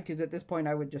tried because at this point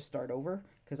I would just start over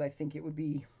because I think it would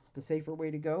be the safer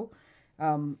way to go.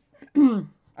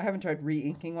 I haven't tried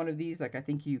re-inking one of these. Like, I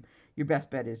think your best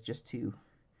bet is just to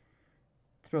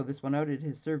throw this one out. It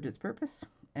has served its purpose,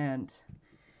 and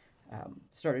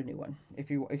start a new one if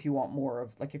you want more of,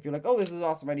 like, if you're like, oh, this is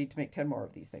awesome, I need to make 10 more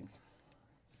of these things.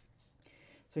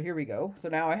 So here we go. So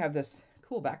now I have this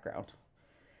cool background,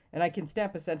 and I can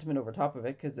stamp a sentiment over top of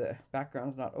it because the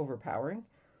background is not overpowering.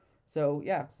 So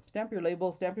yeah, stamp your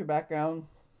label, stamp your background,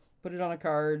 put it on a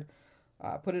card,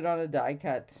 put it on a die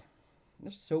cut.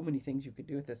 There's so many things you could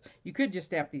do with this. You could just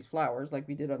stamp these flowers like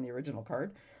we did on the original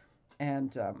card,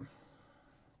 and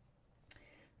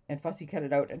fussy cut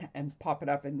it out and pop it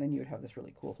up, and then you would have this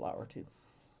really cool flower too.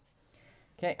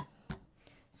 Okay,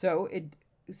 so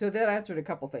that answered a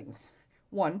couple things.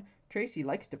 One, Tracy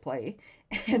likes to play,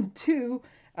 and two,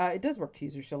 it does work to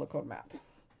use your silicone mat.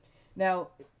 Now,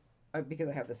 because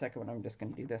I have the second one, I'm just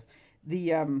going to do this.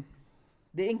 The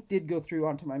ink did go through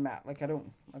onto my mat. Like, I've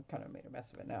kind of made a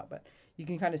mess of it now, but you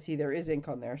can kind of see there is ink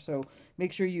on there. So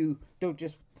make sure you don't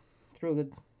just throw the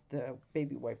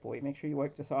baby wipe away. Make sure you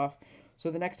wipe this off. So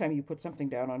the next time you put something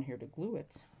down on here to glue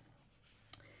it,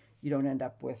 you don't end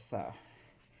up with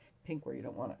pink where you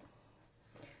don't want it.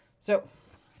 So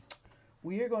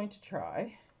we are going to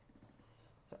try.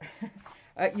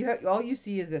 Sorry. All you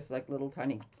see is this like little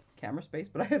tiny camera space,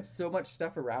 but I have so much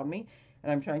stuff around me,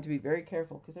 and I'm trying to be very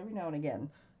careful because every now and again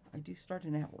I do start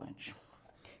an avalanche.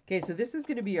 Okay, so this is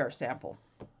going to be our sample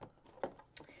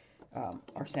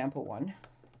one.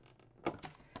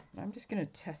 And I'm just going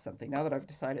to test something now that I've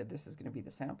decided this is going to be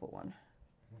the sample one.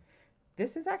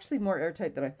 This is actually more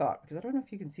airtight than I thought, because I don't know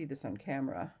if you can see this on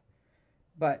camera,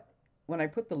 but when I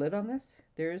put the lid on this,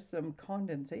 there is some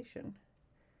condensation.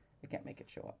 I can't make it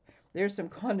show up. There's some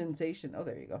condensation. Oh,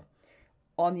 there you go.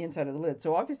 On the inside of the lid.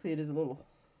 So obviously it is a little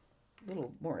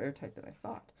more airtight than I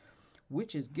thought,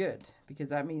 which is good because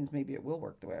that means maybe it will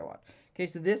work the way I want. Okay,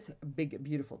 so this big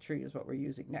beautiful tree is what we're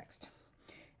using next.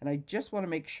 And I just want to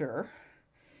make sure.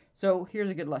 So here's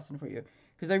a good lesson for you,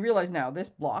 because I realize now this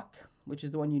block, which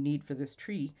is the one you need for this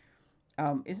tree,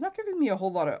 is not giving me a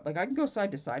whole lot of, like, I can go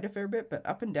side to side a fair bit, but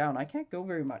up and down I can't go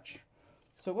very much.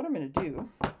 So what I'm going to do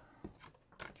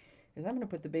is I'm going to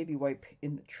put the baby wipe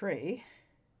in the tray,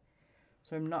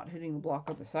 so I'm not hitting the block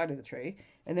on the side of the tray.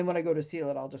 And then when I go to seal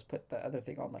it, I'll just put the other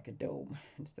thing on like a dome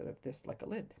instead of this like a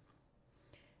lid.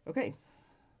 Okay.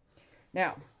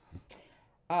 Now,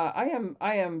 I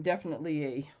am definitely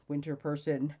a winter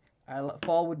person.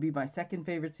 Fall would be my second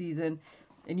favorite season.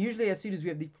 And usually as soon as we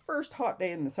have the first hot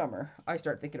day in the summer, I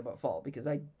start thinking about fall because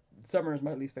summer is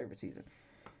my least favorite season.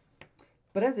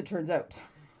 But as it turns out,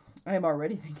 I am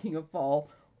already thinking of fall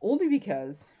only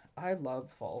because I love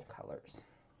fall colors.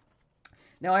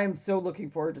 Now, I am so looking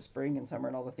forward to spring and summer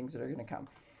and all the things that are going to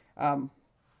come.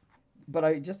 But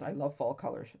I love fall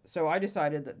colors. So I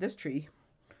decided that this tree,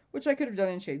 which I could have done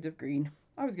in shades of green,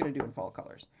 I was going to do in fall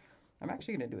colors. I'm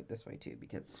actually going to do it this way too,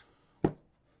 because that's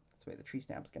the way the tree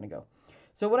stamp's going to go.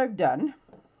 So what I've done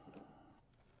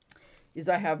is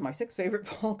I have my 6 favorite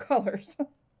fall colors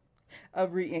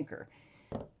of re-inker.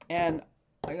 And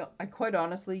I quite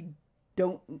honestly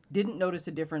didn't notice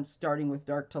a difference starting with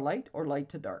dark to light or light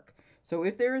to dark. So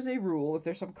if there is a rule, if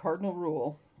there's some cardinal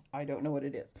rule, I don't know what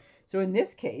it is. So in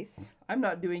this case, I'm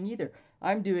not doing either.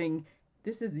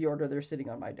 This is the order they're sitting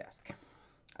on my desk.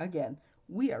 Again,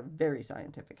 we are very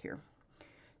scientific here.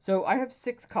 So I have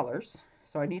 6 colors,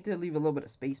 so I need to leave a little bit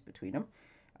of space between them.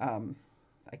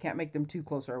 I can't make them too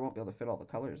close or I won't be able to fit all the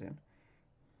colors in.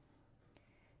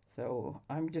 So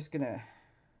I'm just going to,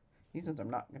 these ones I'm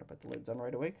not going to put the lids on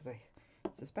right away because I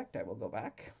suspect I will go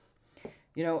back.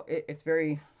 You know, it's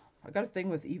very, I got a thing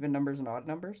with even numbers and odd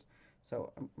numbers.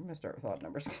 So I'm going to start with odd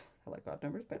numbers. I like odd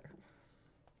numbers better.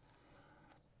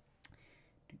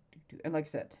 And like I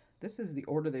said, this is the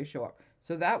order they show up.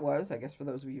 So that was, I guess for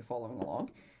those of you following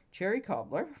along, Cherry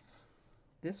Cobbler.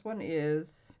 This one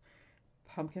is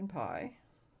Pumpkin Pie.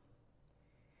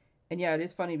 And yeah, it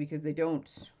is funny because they don't,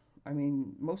 I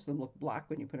mean, most of them look black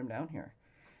when you put them down here.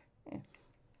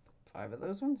 5 of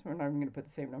those ones. We're not even going to put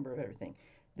the same number of everything.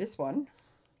 This one,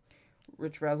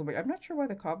 Rich Razzleberry. I'm not sure why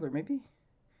the cobbler. Maybe.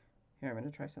 Here, I'm going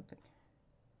to try something.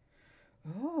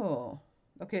 Oh.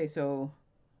 Okay, so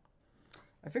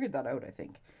I figured that out, I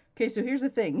think. Okay, so here's the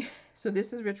thing. So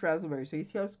this is rich raspberry. So you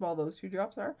see how small those 2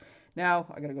 drops are? Now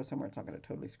I gotta go somewhere it's not gonna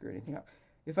totally screw anything up.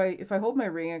 If I hold my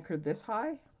ring anchor this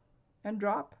high and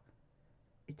drop,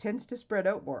 it tends to spread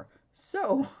out more.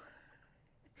 So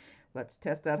let's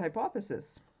test that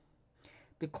hypothesis.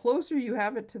 The closer you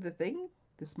have it to the thing,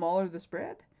 the smaller the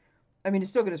spread. I mean,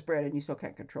 it's still going to spread and you still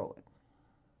can't control it.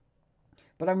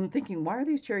 But I'm thinking, why are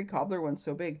these cherry cobbler ones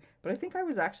so big? But I think I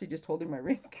was actually just holding my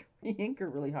ring anchor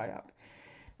really high up.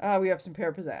 We have some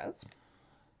pear pizzazz.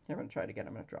 I'm going to try it again.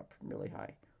 I'm going to drop from really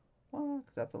high. Well,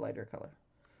 because that's a lighter color.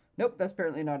 Nope, that's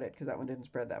apparently not it because that one didn't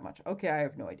spread that much. Okay, I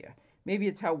have no idea. Maybe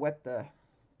it's how wet the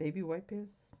baby wipe is.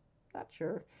 Not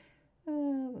sure.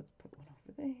 Let's put one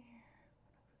over there.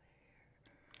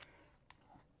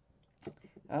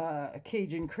 A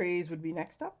Cajun Craze would be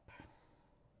next up.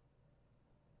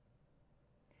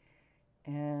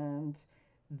 And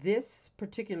this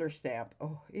particular stamp,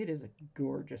 oh, it is a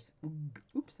gorgeous,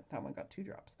 oops, that time I got 2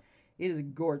 drops. It is a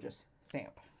gorgeous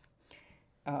stamp.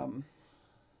 And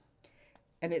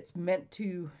it's meant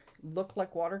to look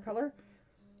like watercolor.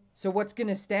 So what's going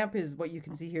to stamp is what you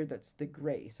can see here, that's the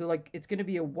gray. So like it's going to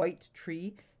be a white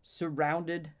tree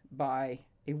surrounded by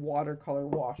a watercolor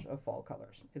wash of fall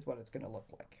colors is what it's going to look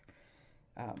like.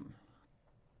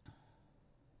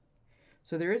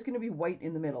 So there is going to be white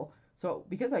in the middle. So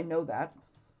because I know that,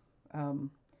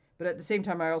 but at the same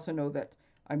time I also know that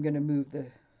I'm going to move the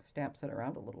stamp set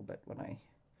around a little bit when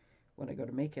I go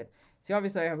to make it. See,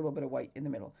 obviously I have a little bit of white in the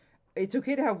middle. It's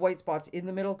okay to have white spots in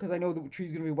the middle because I know the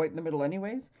tree's going to be white in the middle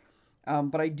anyways.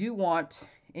 But I do want,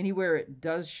 anywhere it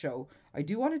does show, I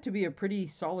do want it to be a pretty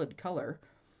solid color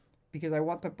because I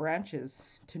want the branches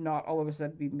to not all of a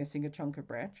sudden be missing a chunk of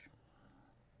branch.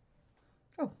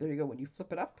 Oh, there you go. When you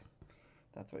flip it up,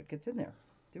 that's what gets in there.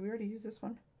 Did we already use this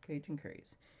one? Cajun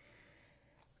Craze.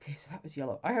 Okay, so that was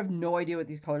yellow. I have no idea what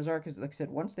these colors are because, like I said,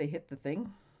 once they hit the thing,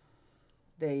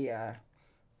 they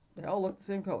all look the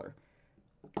same color.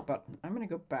 But I'm going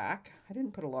to go back. I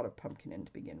didn't put a lot of pumpkin in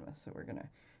to begin with, so we're going to...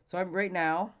 So I'm right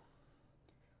now,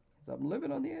 because I'm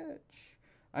living on the edge,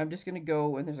 I'm just going to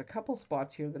go, and there's a couple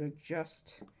spots here that are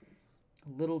just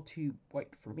a little too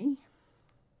white for me.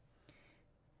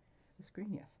 Is this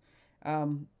green? Yes.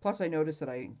 Plus I noticed that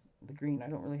the green, I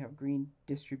don't really have green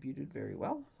distributed very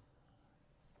well.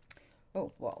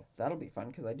 Oh, well, that'll be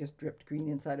fun because I just dripped green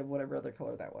inside of whatever other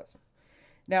color that was.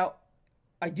 Now,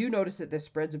 I do notice that this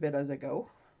spreads a bit as I go.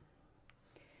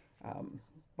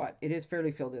 But it is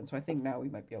fairly filled in, so I think now we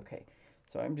might be okay.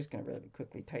 So I'm just going to really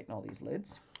quickly tighten all these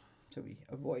lids so we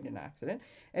avoid an accident.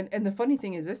 And the funny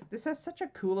thing is this has such a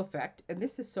cool effect, and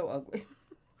this is so ugly.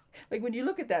 Like when you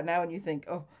look at that now and you think,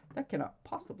 oh, that cannot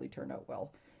possibly turn out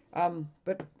well.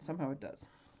 But somehow it does.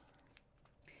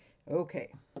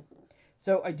 Okay.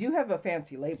 So I do have a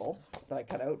fancy label that I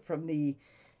cut out from the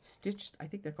Stitched, I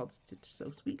think they're called Stitched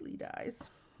So Sweetly dies.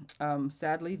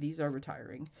 Sadly, these are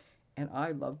retiring, and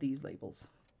I love these labels.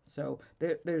 So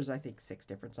there's, I think, 6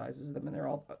 different sizes of them,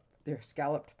 and they're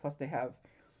scalloped, plus they have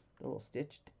the little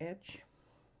stitched edge.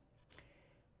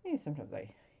 Sometimes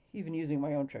even using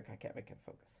my own trick, I can't make it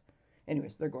focus.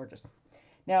 Anyways, they're gorgeous.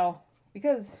 Now,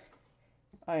 because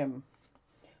I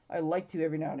like to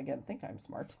every now and again think I'm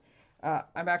smart,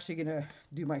 I'm actually going to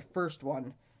do my first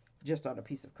one just on a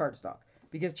piece of cardstock,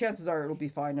 because chances are it'll be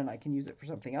fine and I can use it for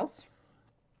something else.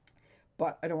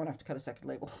 But I don't want to have to cut a second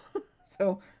label.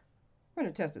 So I'm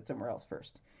going to test it somewhere else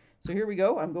first. So here we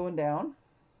go. I'm going down.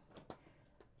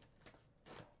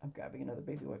 I'm grabbing another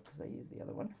baby wipe because I used the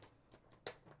other one.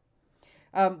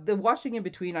 The washing in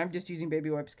between, I'm just using baby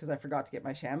wipes because I forgot to get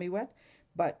my chamois wet.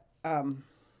 But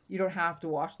you don't have to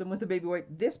wash them with a baby wipe.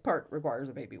 This part requires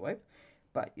a baby wipe,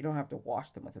 but you don't have to wash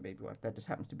them with a baby wipe. That just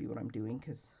happens to be what I'm doing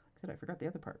because, like I said, I forgot the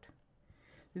other part.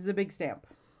 This is a big stamp,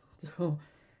 so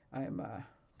I'm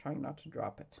trying not to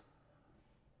drop it.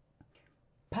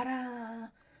 Pa-da!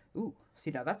 Ooh,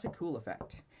 see, now that's a cool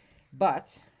effect.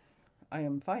 But I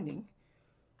am finding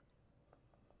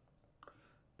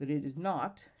that it is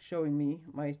not showing me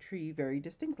my tree very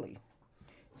distinctly.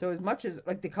 So as much as,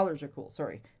 like, the colors are cool,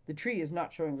 sorry. The tree is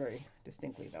not showing very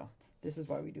distinctly, though. This is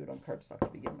why we do it on cardstock to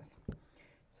begin with.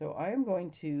 So I'm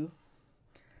going to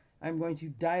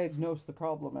diagnose the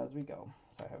problem as we go.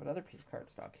 So I have another piece of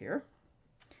cardstock here.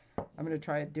 I'm going to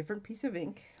try a different piece of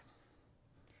ink.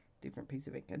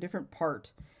 A different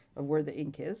part of where the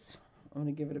ink is. I'm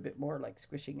going to give it a bit more like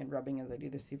squishing and rubbing as I do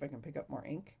this, see if I can pick up more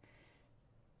ink.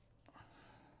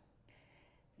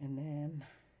 And then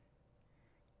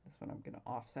this one I'm going to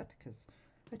offset because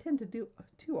I tend to do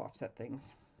 2 offset things.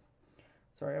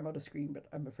 Sorry, I'm out of screen, but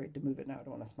I'm afraid to move it now. I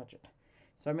don't want to smudge it.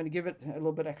 So I'm going to give it a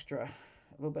little bit extra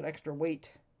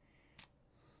weight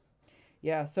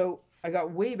Yeah, so I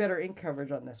got way better ink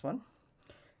coverage on this one.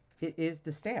 It is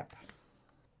the stamp.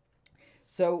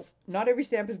 So not every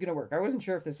stamp is going to work. I wasn't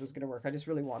sure if this was going to work. I just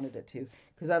really wanted it to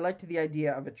because I liked the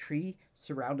idea of a tree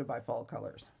surrounded by fall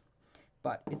colors.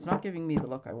 But it's not giving me the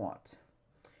look I want.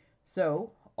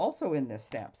 So also in this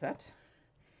stamp set,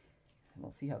 and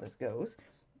we'll see how this goes.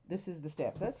 This is the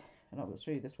stamp set, and I'll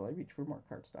show you this while I reach for more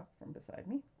cardstock from beside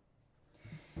me.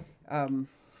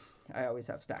 I always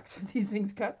have stacks of these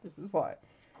things cut. This is why.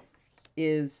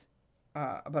 Is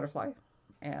a butterfly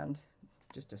and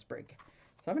just a sprig.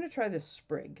 So I'm going to try this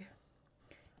sprig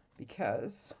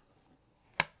because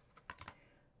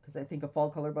I think a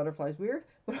fall color butterfly is weird,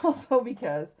 but also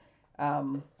because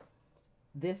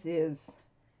this is,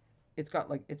 it's got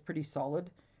like, it's pretty solid.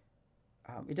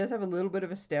 It does have a little bit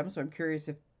of a stem, so I'm curious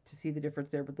to see the difference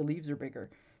there, but the leaves are bigger.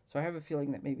 So I have a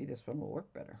feeling that maybe this one will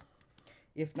work better.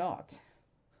 If not,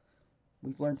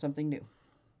 we've learned something new.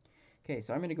 Okay,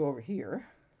 so I'm going to go over here.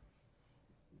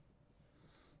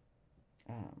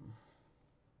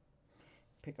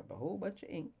 Pick up a whole bunch of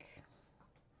ink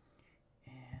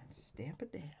and stamp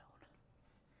it down.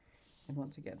 And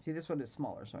once again, see, this one is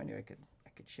smaller, so I knew I could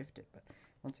shift it, but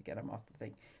once again, I'm off the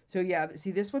thing. So yeah, see,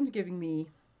 this one's giving me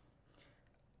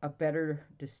a better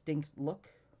distinct look,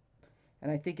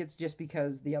 and I think it's just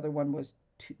because the other one was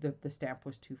too, the stamp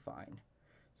was too fine.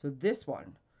 So this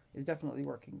one is definitely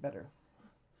working better.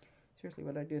 Seriously,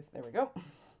 what did I do? There we go. So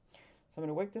I'm going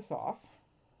to wipe this off.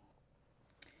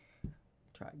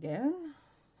 Try again,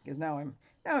 because now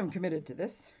I'm committed to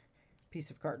this piece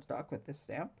of cardstock with this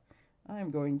stamp.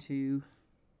 I'm going to,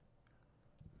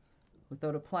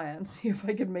 without a plan, see if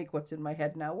I can make what's in my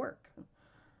head now work.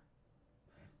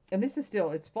 And this is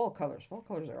still, it's fall colors. Fall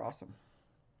colors are awesome.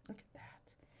 Look at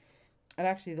that. And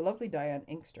actually, the lovely Diane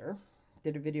Inkster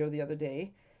did a video the other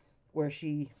day where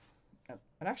she,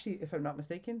 and actually, if I'm not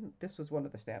mistaken, this was one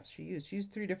of the stamps she used. She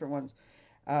used 3 different ones.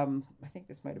 I think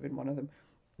this might have been one of them.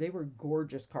 They were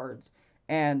gorgeous cards.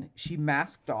 And she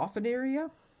masked off an area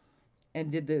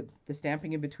and did the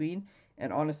stamping in between.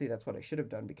 And honestly, that's what I should have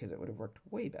done because it would have worked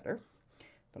way better.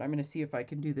 But I'm going to see if I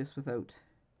can do this without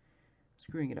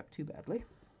screwing it up too badly.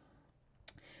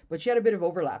 But she had a bit of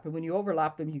overlap. And when you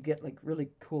overlap them, you get like really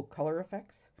cool color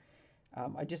effects.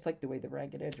 I just like the way the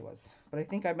ragged edge was. But I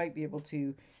think I might be able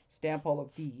to stamp all of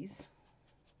these.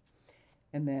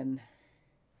 And then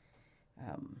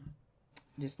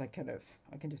just like kind of,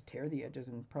 I can just tear the edges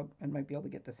and might be able to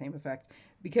get the same effect.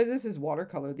 Because this is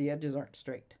watercolor, the edges aren't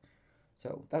straight.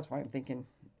 So that's why I'm thinking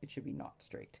it should be not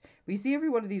straight. But you see every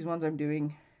one of these ones I'm doing,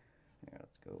 here,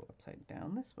 let's go upside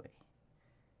down this way.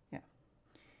 Yeah.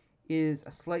 Is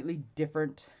a slightly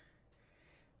different,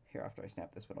 here after I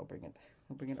snap this one, I'll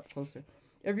bring it up closer.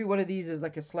 Every one of these is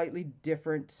like a slightly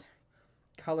different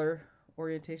color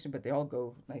orientation, but they all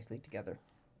go nicely together.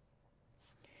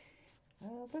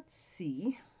 Let's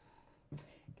see,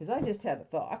 because I just had a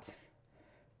thought,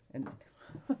 and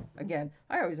again,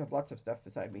 I always have lots of stuff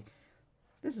beside me.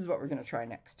 This is what we're going to try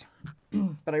next.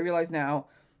 But I realize now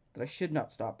that I should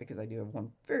not stop because I do have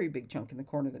one very big chunk in the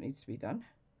corner that needs to be done.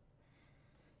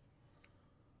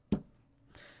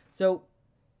 So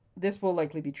this will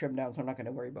likely be trimmed down, so I'm not going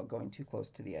to worry about going too close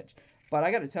to the edge. But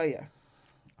I got to tell you,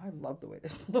 I love the way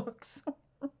this looks.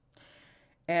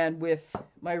 And with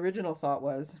my original thought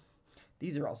was,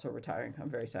 these are also retiring.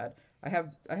 I'm very sad. I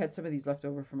had some of these left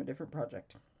over from a different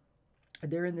project.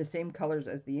 They're in the same colors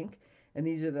as the ink, and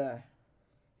these are the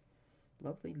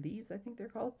lovely leaves, I think they're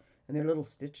called. And they're little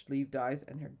stitched leaf dies,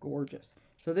 and they're gorgeous.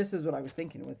 So this is what I was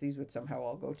thinking, was these would somehow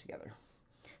all go together.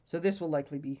 So this will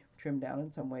likely be trimmed down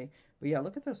in some way. But yeah,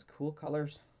 look at those cool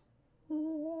colors.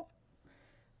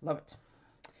 Love it.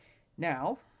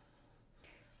 Now,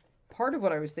 part of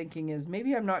what I was thinking is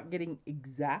maybe I'm not getting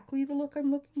exactly the look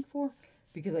I'm looking for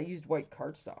because I used white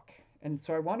cardstock. And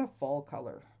so I want a fall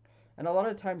color. And a lot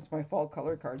of times my fall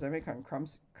color cards I make on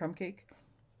crumb cake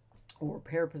or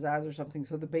pear pizzazz or something,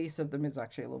 so the base of them is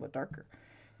actually a little bit darker.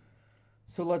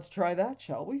 So let's try that,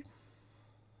 shall we?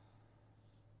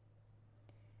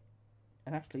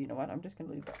 And actually, you know what? I'm just going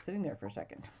to leave that sitting there for a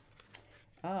second.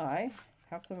 I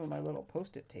have some of my little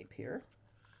Post-it tape here,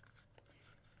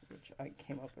 which I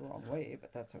came out the wrong way,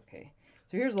 but that's okay.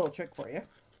 So here's a little trick for you.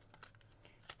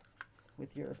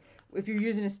 With your, if you're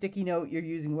using a sticky note, you're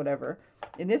using whatever.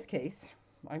 In this case,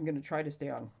 I'm going to try to stay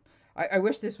on. I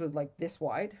wish this was like this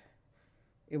wide.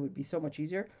 It would be so much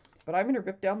easier. But I'm going to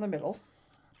rip down the middle.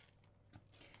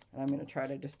 And I'm going to try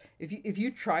to just, if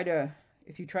you try to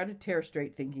tear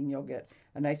straight thinking you'll get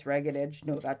a nice ragged edge,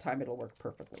 no, that time it'll work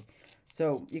perfectly.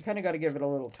 So you kind of got to give it a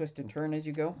little twist and turn as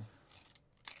you go.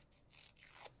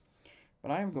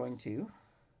 But I'm going to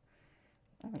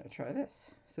I'm going to try this.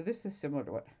 So this is similar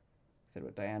to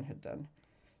what Diane had done.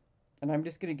 And I'm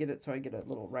just going to get it so I get a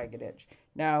little ragged edge.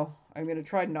 Now, I'm going to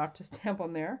try not to stamp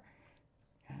on there.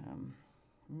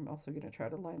 I'm also going to try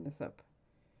to line this up.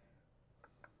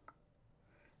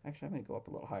 Actually, I'm going to go up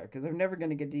a little higher because I'm never going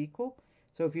to get it equal.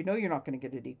 So if you know you're not going to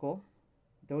get it equal,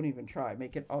 don't even try.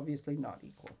 Make it obviously not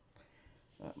equal.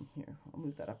 Here, I'll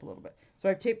move that up a little bit. So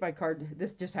I've taped my card.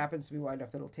 This just happens to be wide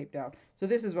enough that it'll tape down. So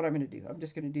this is what I'm going to do. I'm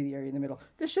just going to do the area in the middle.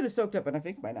 This should have soaked up enough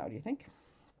ink by now, do you think?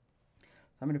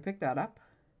 So I'm going to pick that up.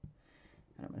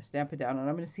 And I'm going to stamp it down. And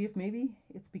I'm going to see if maybe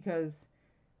it's because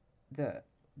the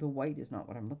white is not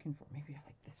what I'm looking for. Maybe I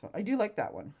like this one. I do like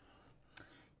that one.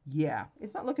 Yeah,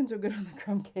 it's not looking so good on the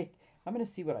crumb cake. I'm going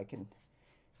to see what I can,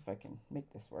 if I can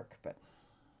make this work. But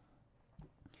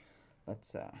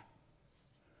let's,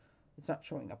 it's not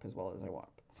showing up as well as I want.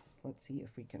 But let's see if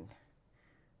we can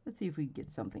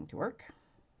get something to work.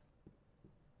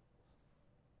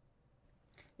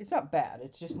 It's not bad.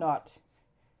 It's just not,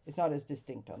 it's not as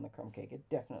distinct on the crumb cake. It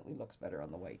definitely looks better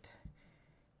on the white.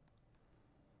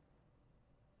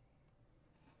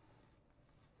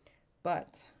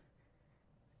 But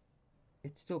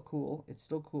it's still cool. It's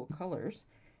still cool colors.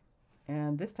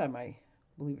 And this time I,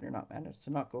 believe it or not, managed to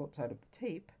not go outside of the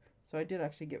tape. So I did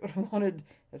actually get what I wanted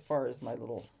as far as my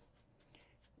little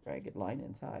ragged line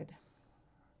inside.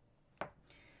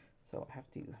 So I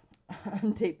have to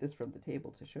untape this from the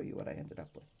table to show you what I ended up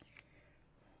with.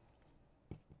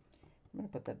 I'm going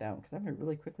to put that down because I'm going to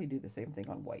really quickly do the same thing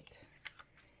on white.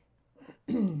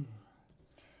 I'm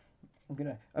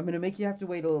gonna make you have to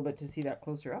wait a little bit to see that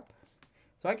closer up.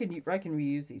 So I can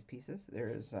reuse these pieces. There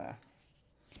is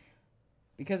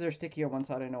because they're sticky on one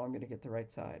side, I know I'm gonna get the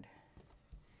right side.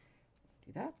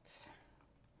 Do that,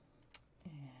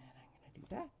 and I'm gonna do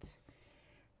that,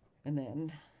 and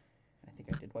then I think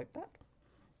I did wipe that.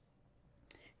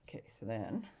 Okay, so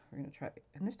then we're gonna try,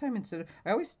 and this time instead of,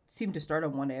 I always seem to start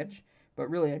on one edge, but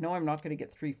really I know I'm not gonna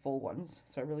get 3 full ones,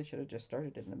 so I really should have just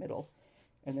started in the middle.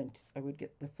 And then I would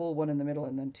get the full one in the middle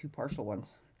and then 2 partial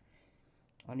ones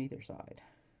on either side.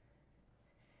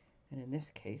 And in this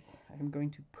case, I'm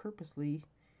going to purposely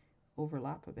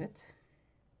overlap a bit.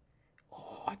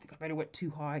 Oh, I think I might have went too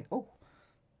high. Oh,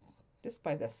 just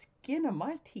by the skin of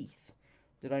my teeth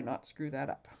did I not screw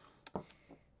that up.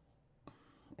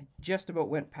 I just about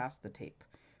went past the tape,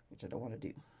 which I don't want to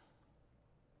do.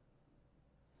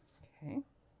 Okay.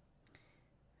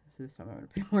 So this time I'm going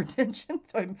to pay more attention,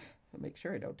 so I'll make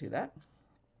sure I don't do that.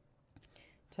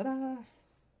 Ta-da!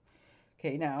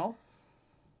 Okay, now,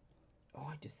 oh,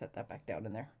 I just set that back down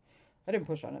in there. I didn't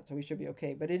push on it, so we should be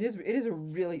okay. But it is a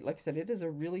really, like I said, it is a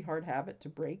really hard habit to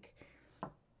break.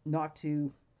 Not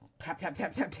to tap, tap,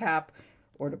 tap, tap, tap,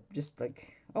 or to just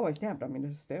like, oh, I stamped, I'm going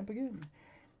to stamp again.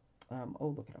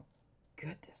 Oh, look at how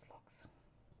good this looks.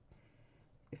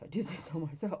 If I do say so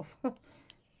myself.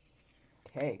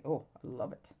 Okay, oh, I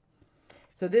love it.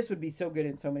 So this would be so good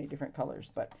in so many different colors.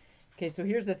 But, okay, so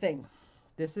here's the thing.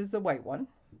 This is the white one.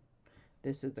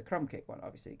 This is the crumb cake one,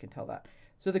 obviously, you can tell that.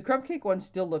 So the crumb cake one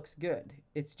still looks good.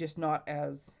 It's just not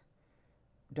as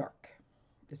dark.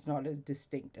 It's not as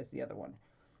distinct as the other one.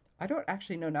 I don't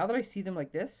actually know. Now that I see them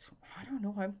like this, I don't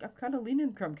know. I'm kind of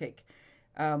leaning crumb cake.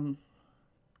 And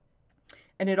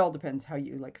it all depends how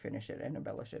you like finish it and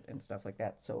embellish it and stuff like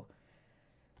that. So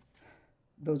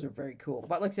those are very cool.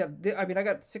 But like I said, I mean, I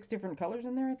got 6 different colors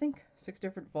in there, I think. 6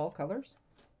 different fall colors.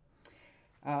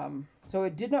 So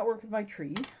it did not work with my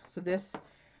tree. So this,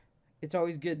 it's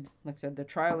always good, like I said, the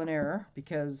trial and error,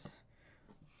 because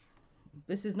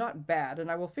this is not bad, and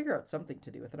I will figure out something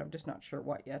to do with it. I'm just not sure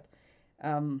what yet.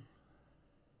 But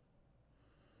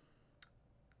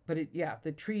it, yeah,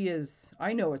 the tree is,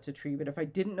 I know it's a tree, but if I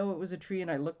didn't know it was a tree and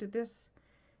I looked at this,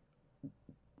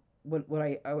 would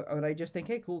I just think,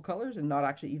 hey, cool colors, and not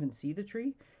actually even see the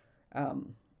tree?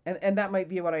 And that might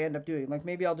be what I end up doing. Like,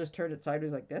 maybe I'll just turn it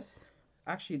sideways like this.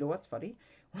 Actually, you know what's funny?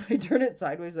 When I turn it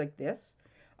sideways like this,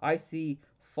 I see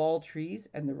fall trees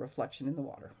and the reflection in the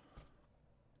water.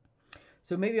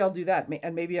 So maybe I'll do that,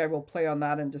 and maybe I will play on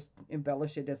that and just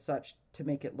embellish it as such to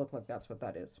make it look like that's what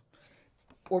that is.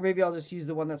 Or maybe I'll just use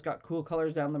the one that's got cool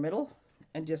colors down the middle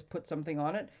and just put something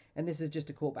on it, and this is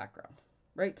just a cool background,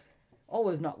 right? All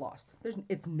is not lost.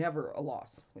 It's never a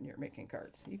loss when you're making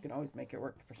cards. You can always make it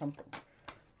work for something.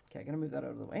 Okay, I'm going to move that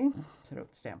out of the way so I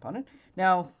don't stamp on it.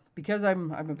 Now, because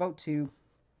I'm about to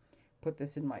put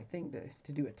this in my thing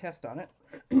to do a test on it,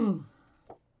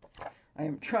 I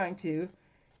am trying to,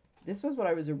 this was what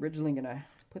I was originally going to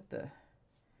put the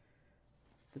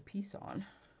piece on.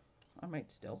 I might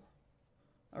still,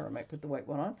 or I might put the white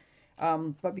one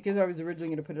on. But because I was originally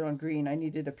going to put it on green, I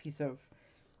needed a piece of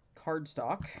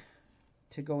cardstock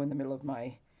to go in the middle of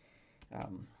my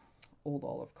old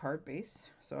olive card base.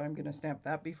 So I'm going to stamp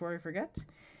that before I forget,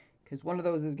 because one of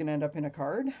those is going to end up in a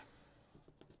card.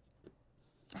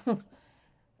 And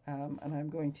I'm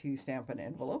going to stamp an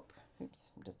envelope. Oops,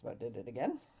 I just about did it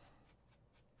again.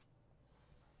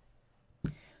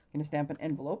 I'm going to stamp an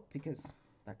envelope because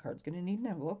that card's going to need an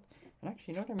envelope. And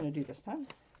actually, you know what I'm going to do this time?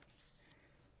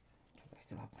 Because I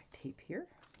still have my tape here.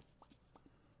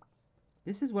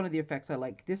 This is one of the effects I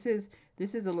like. This is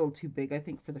a little too big, I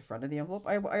think, for the front of the envelope.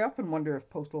 I often wonder if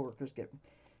postal workers get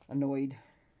annoyed,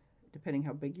 depending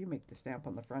how big you make the stamp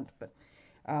on the front. But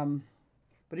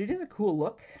it is a cool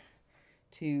look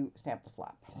to stamp the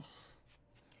flap.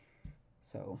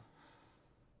 So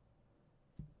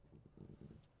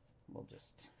we'll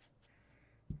just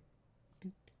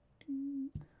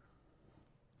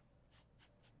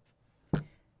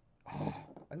oh,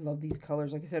 I love these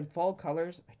colors. Like I said, fall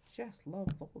colors. I just love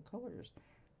fall colors.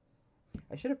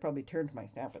 I should have probably turned my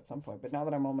stamp at some point, but now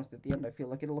that I'm almost at the end, I feel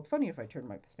like it'll look funny if I turn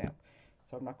my stamp.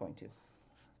 So I'm not going to.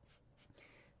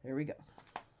 There we go.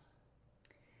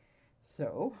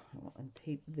 So I'll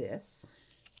untape this.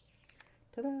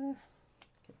 Ta-da!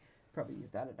 Okay, probably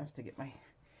use that enough to get my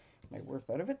worth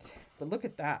out of it. But look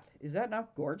at that. Is that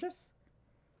not gorgeous?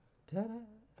 Ta-da!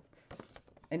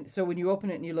 And so when you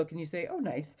open it and you look and you say, oh,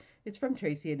 nice, it's from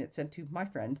Tracy and it's sent to my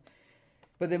friend.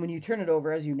 But then when you turn it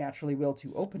over, as you naturally will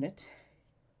to open it,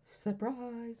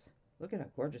 surprise! Look at how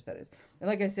gorgeous that is. And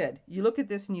like I said, you look at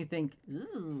this and you think,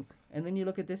 ooh, and then you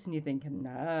look at this and you think,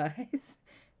 nice.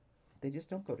 They just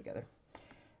don't go together.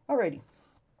 Alrighty,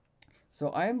 so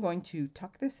I am going to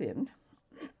tuck this in.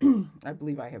 I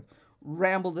believe I have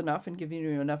rambled enough and given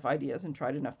you enough ideas and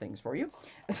tried enough things for you.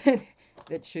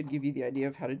 That should give you the idea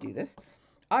of how to do this.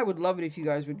 I would love it if you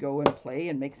guys would go and play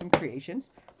and make some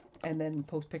creations and then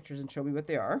post pictures and show me what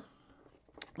they are.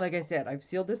 Like I said, I've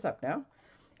sealed this up now,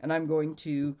 and I'm going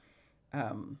to,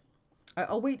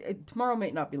 I'll wait. Tomorrow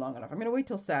might not be long enough. I'm going to wait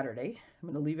till Saturday. I'm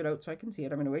going to leave it out so I can see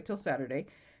it. I'm going to wait till Saturday,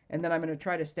 and then I'm going to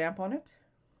try to stamp on it,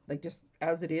 like just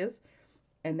as it is.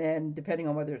 And then depending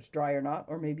on whether it's dry or not,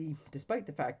 or maybe despite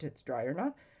the fact it's dry or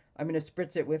not, I'm going to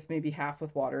spritz it with maybe half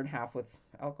with water and half with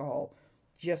alcohol,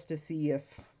 just to see if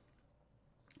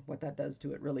what that does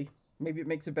to it really. Maybe it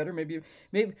makes it better. Maybe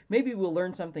we'll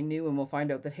learn something new and we'll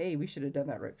find out that, hey, we should have done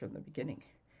that right from the beginning.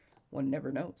 One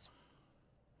never knows.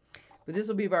 But this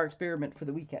will be our experiment for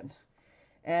the weekend.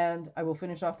 And I will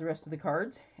finish off the rest of the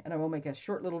cards, and I will make a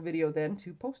short little video then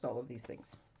to post all of these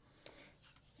things.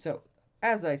 So,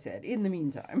 as I said, in the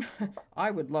meantime, I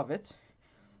would love it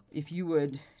if you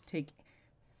would take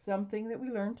something that we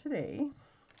learned today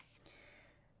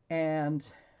and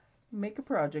make a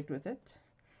project with it.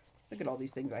 Look at all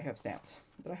these things I have stamped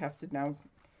that I have to now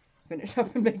finish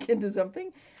up and make into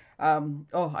something.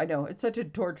 Oh, I know, it's such a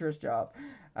torturous job.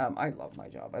 I love my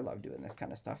job. I love doing this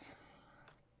kind of stuff.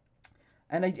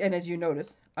 And as you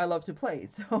notice, I love to play,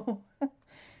 so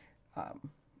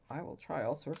I will try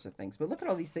all sorts of things. But look at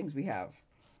all these things we have.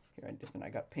 Here, I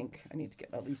got pink. I need to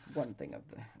get at least one thing of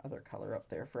the other color up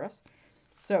there for us.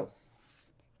 So,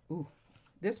 ooh,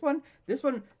 this one is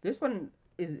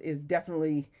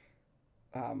definitely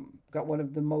got one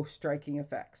of the most striking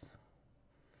effects.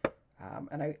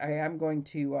 And I am going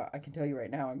to, I can tell you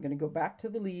right now, I'm going to go back to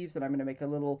the leaves and I'm going to make a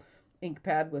little ink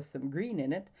pad with some green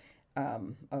in it.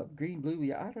 Green, blue,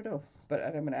 yeah, I don't know. But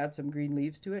I'm going to add some green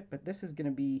leaves to it. But this is going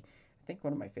to be, I think,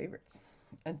 one of my favorites.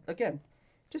 And again,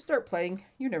 just start playing.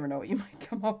 You never know what you might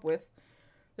come up with.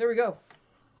 There we go.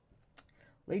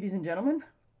 Ladies and gentlemen,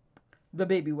 the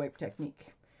baby wipe technique.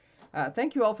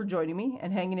 Thank you all for joining me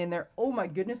and hanging in there. Oh my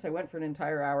goodness, I went for an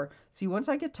entire hour. See, once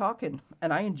I get talking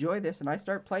and I enjoy this and I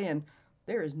start playing,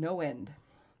 there is no end.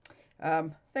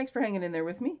 Thanks for hanging in there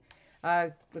with me.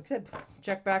 Like I said,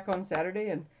 check back on Saturday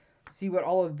and see what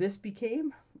all of this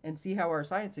became and see how our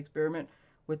science experiment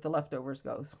with the leftovers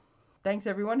goes. Thanks,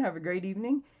 everyone. Have a great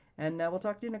evening, and we'll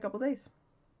talk to you in a couple days.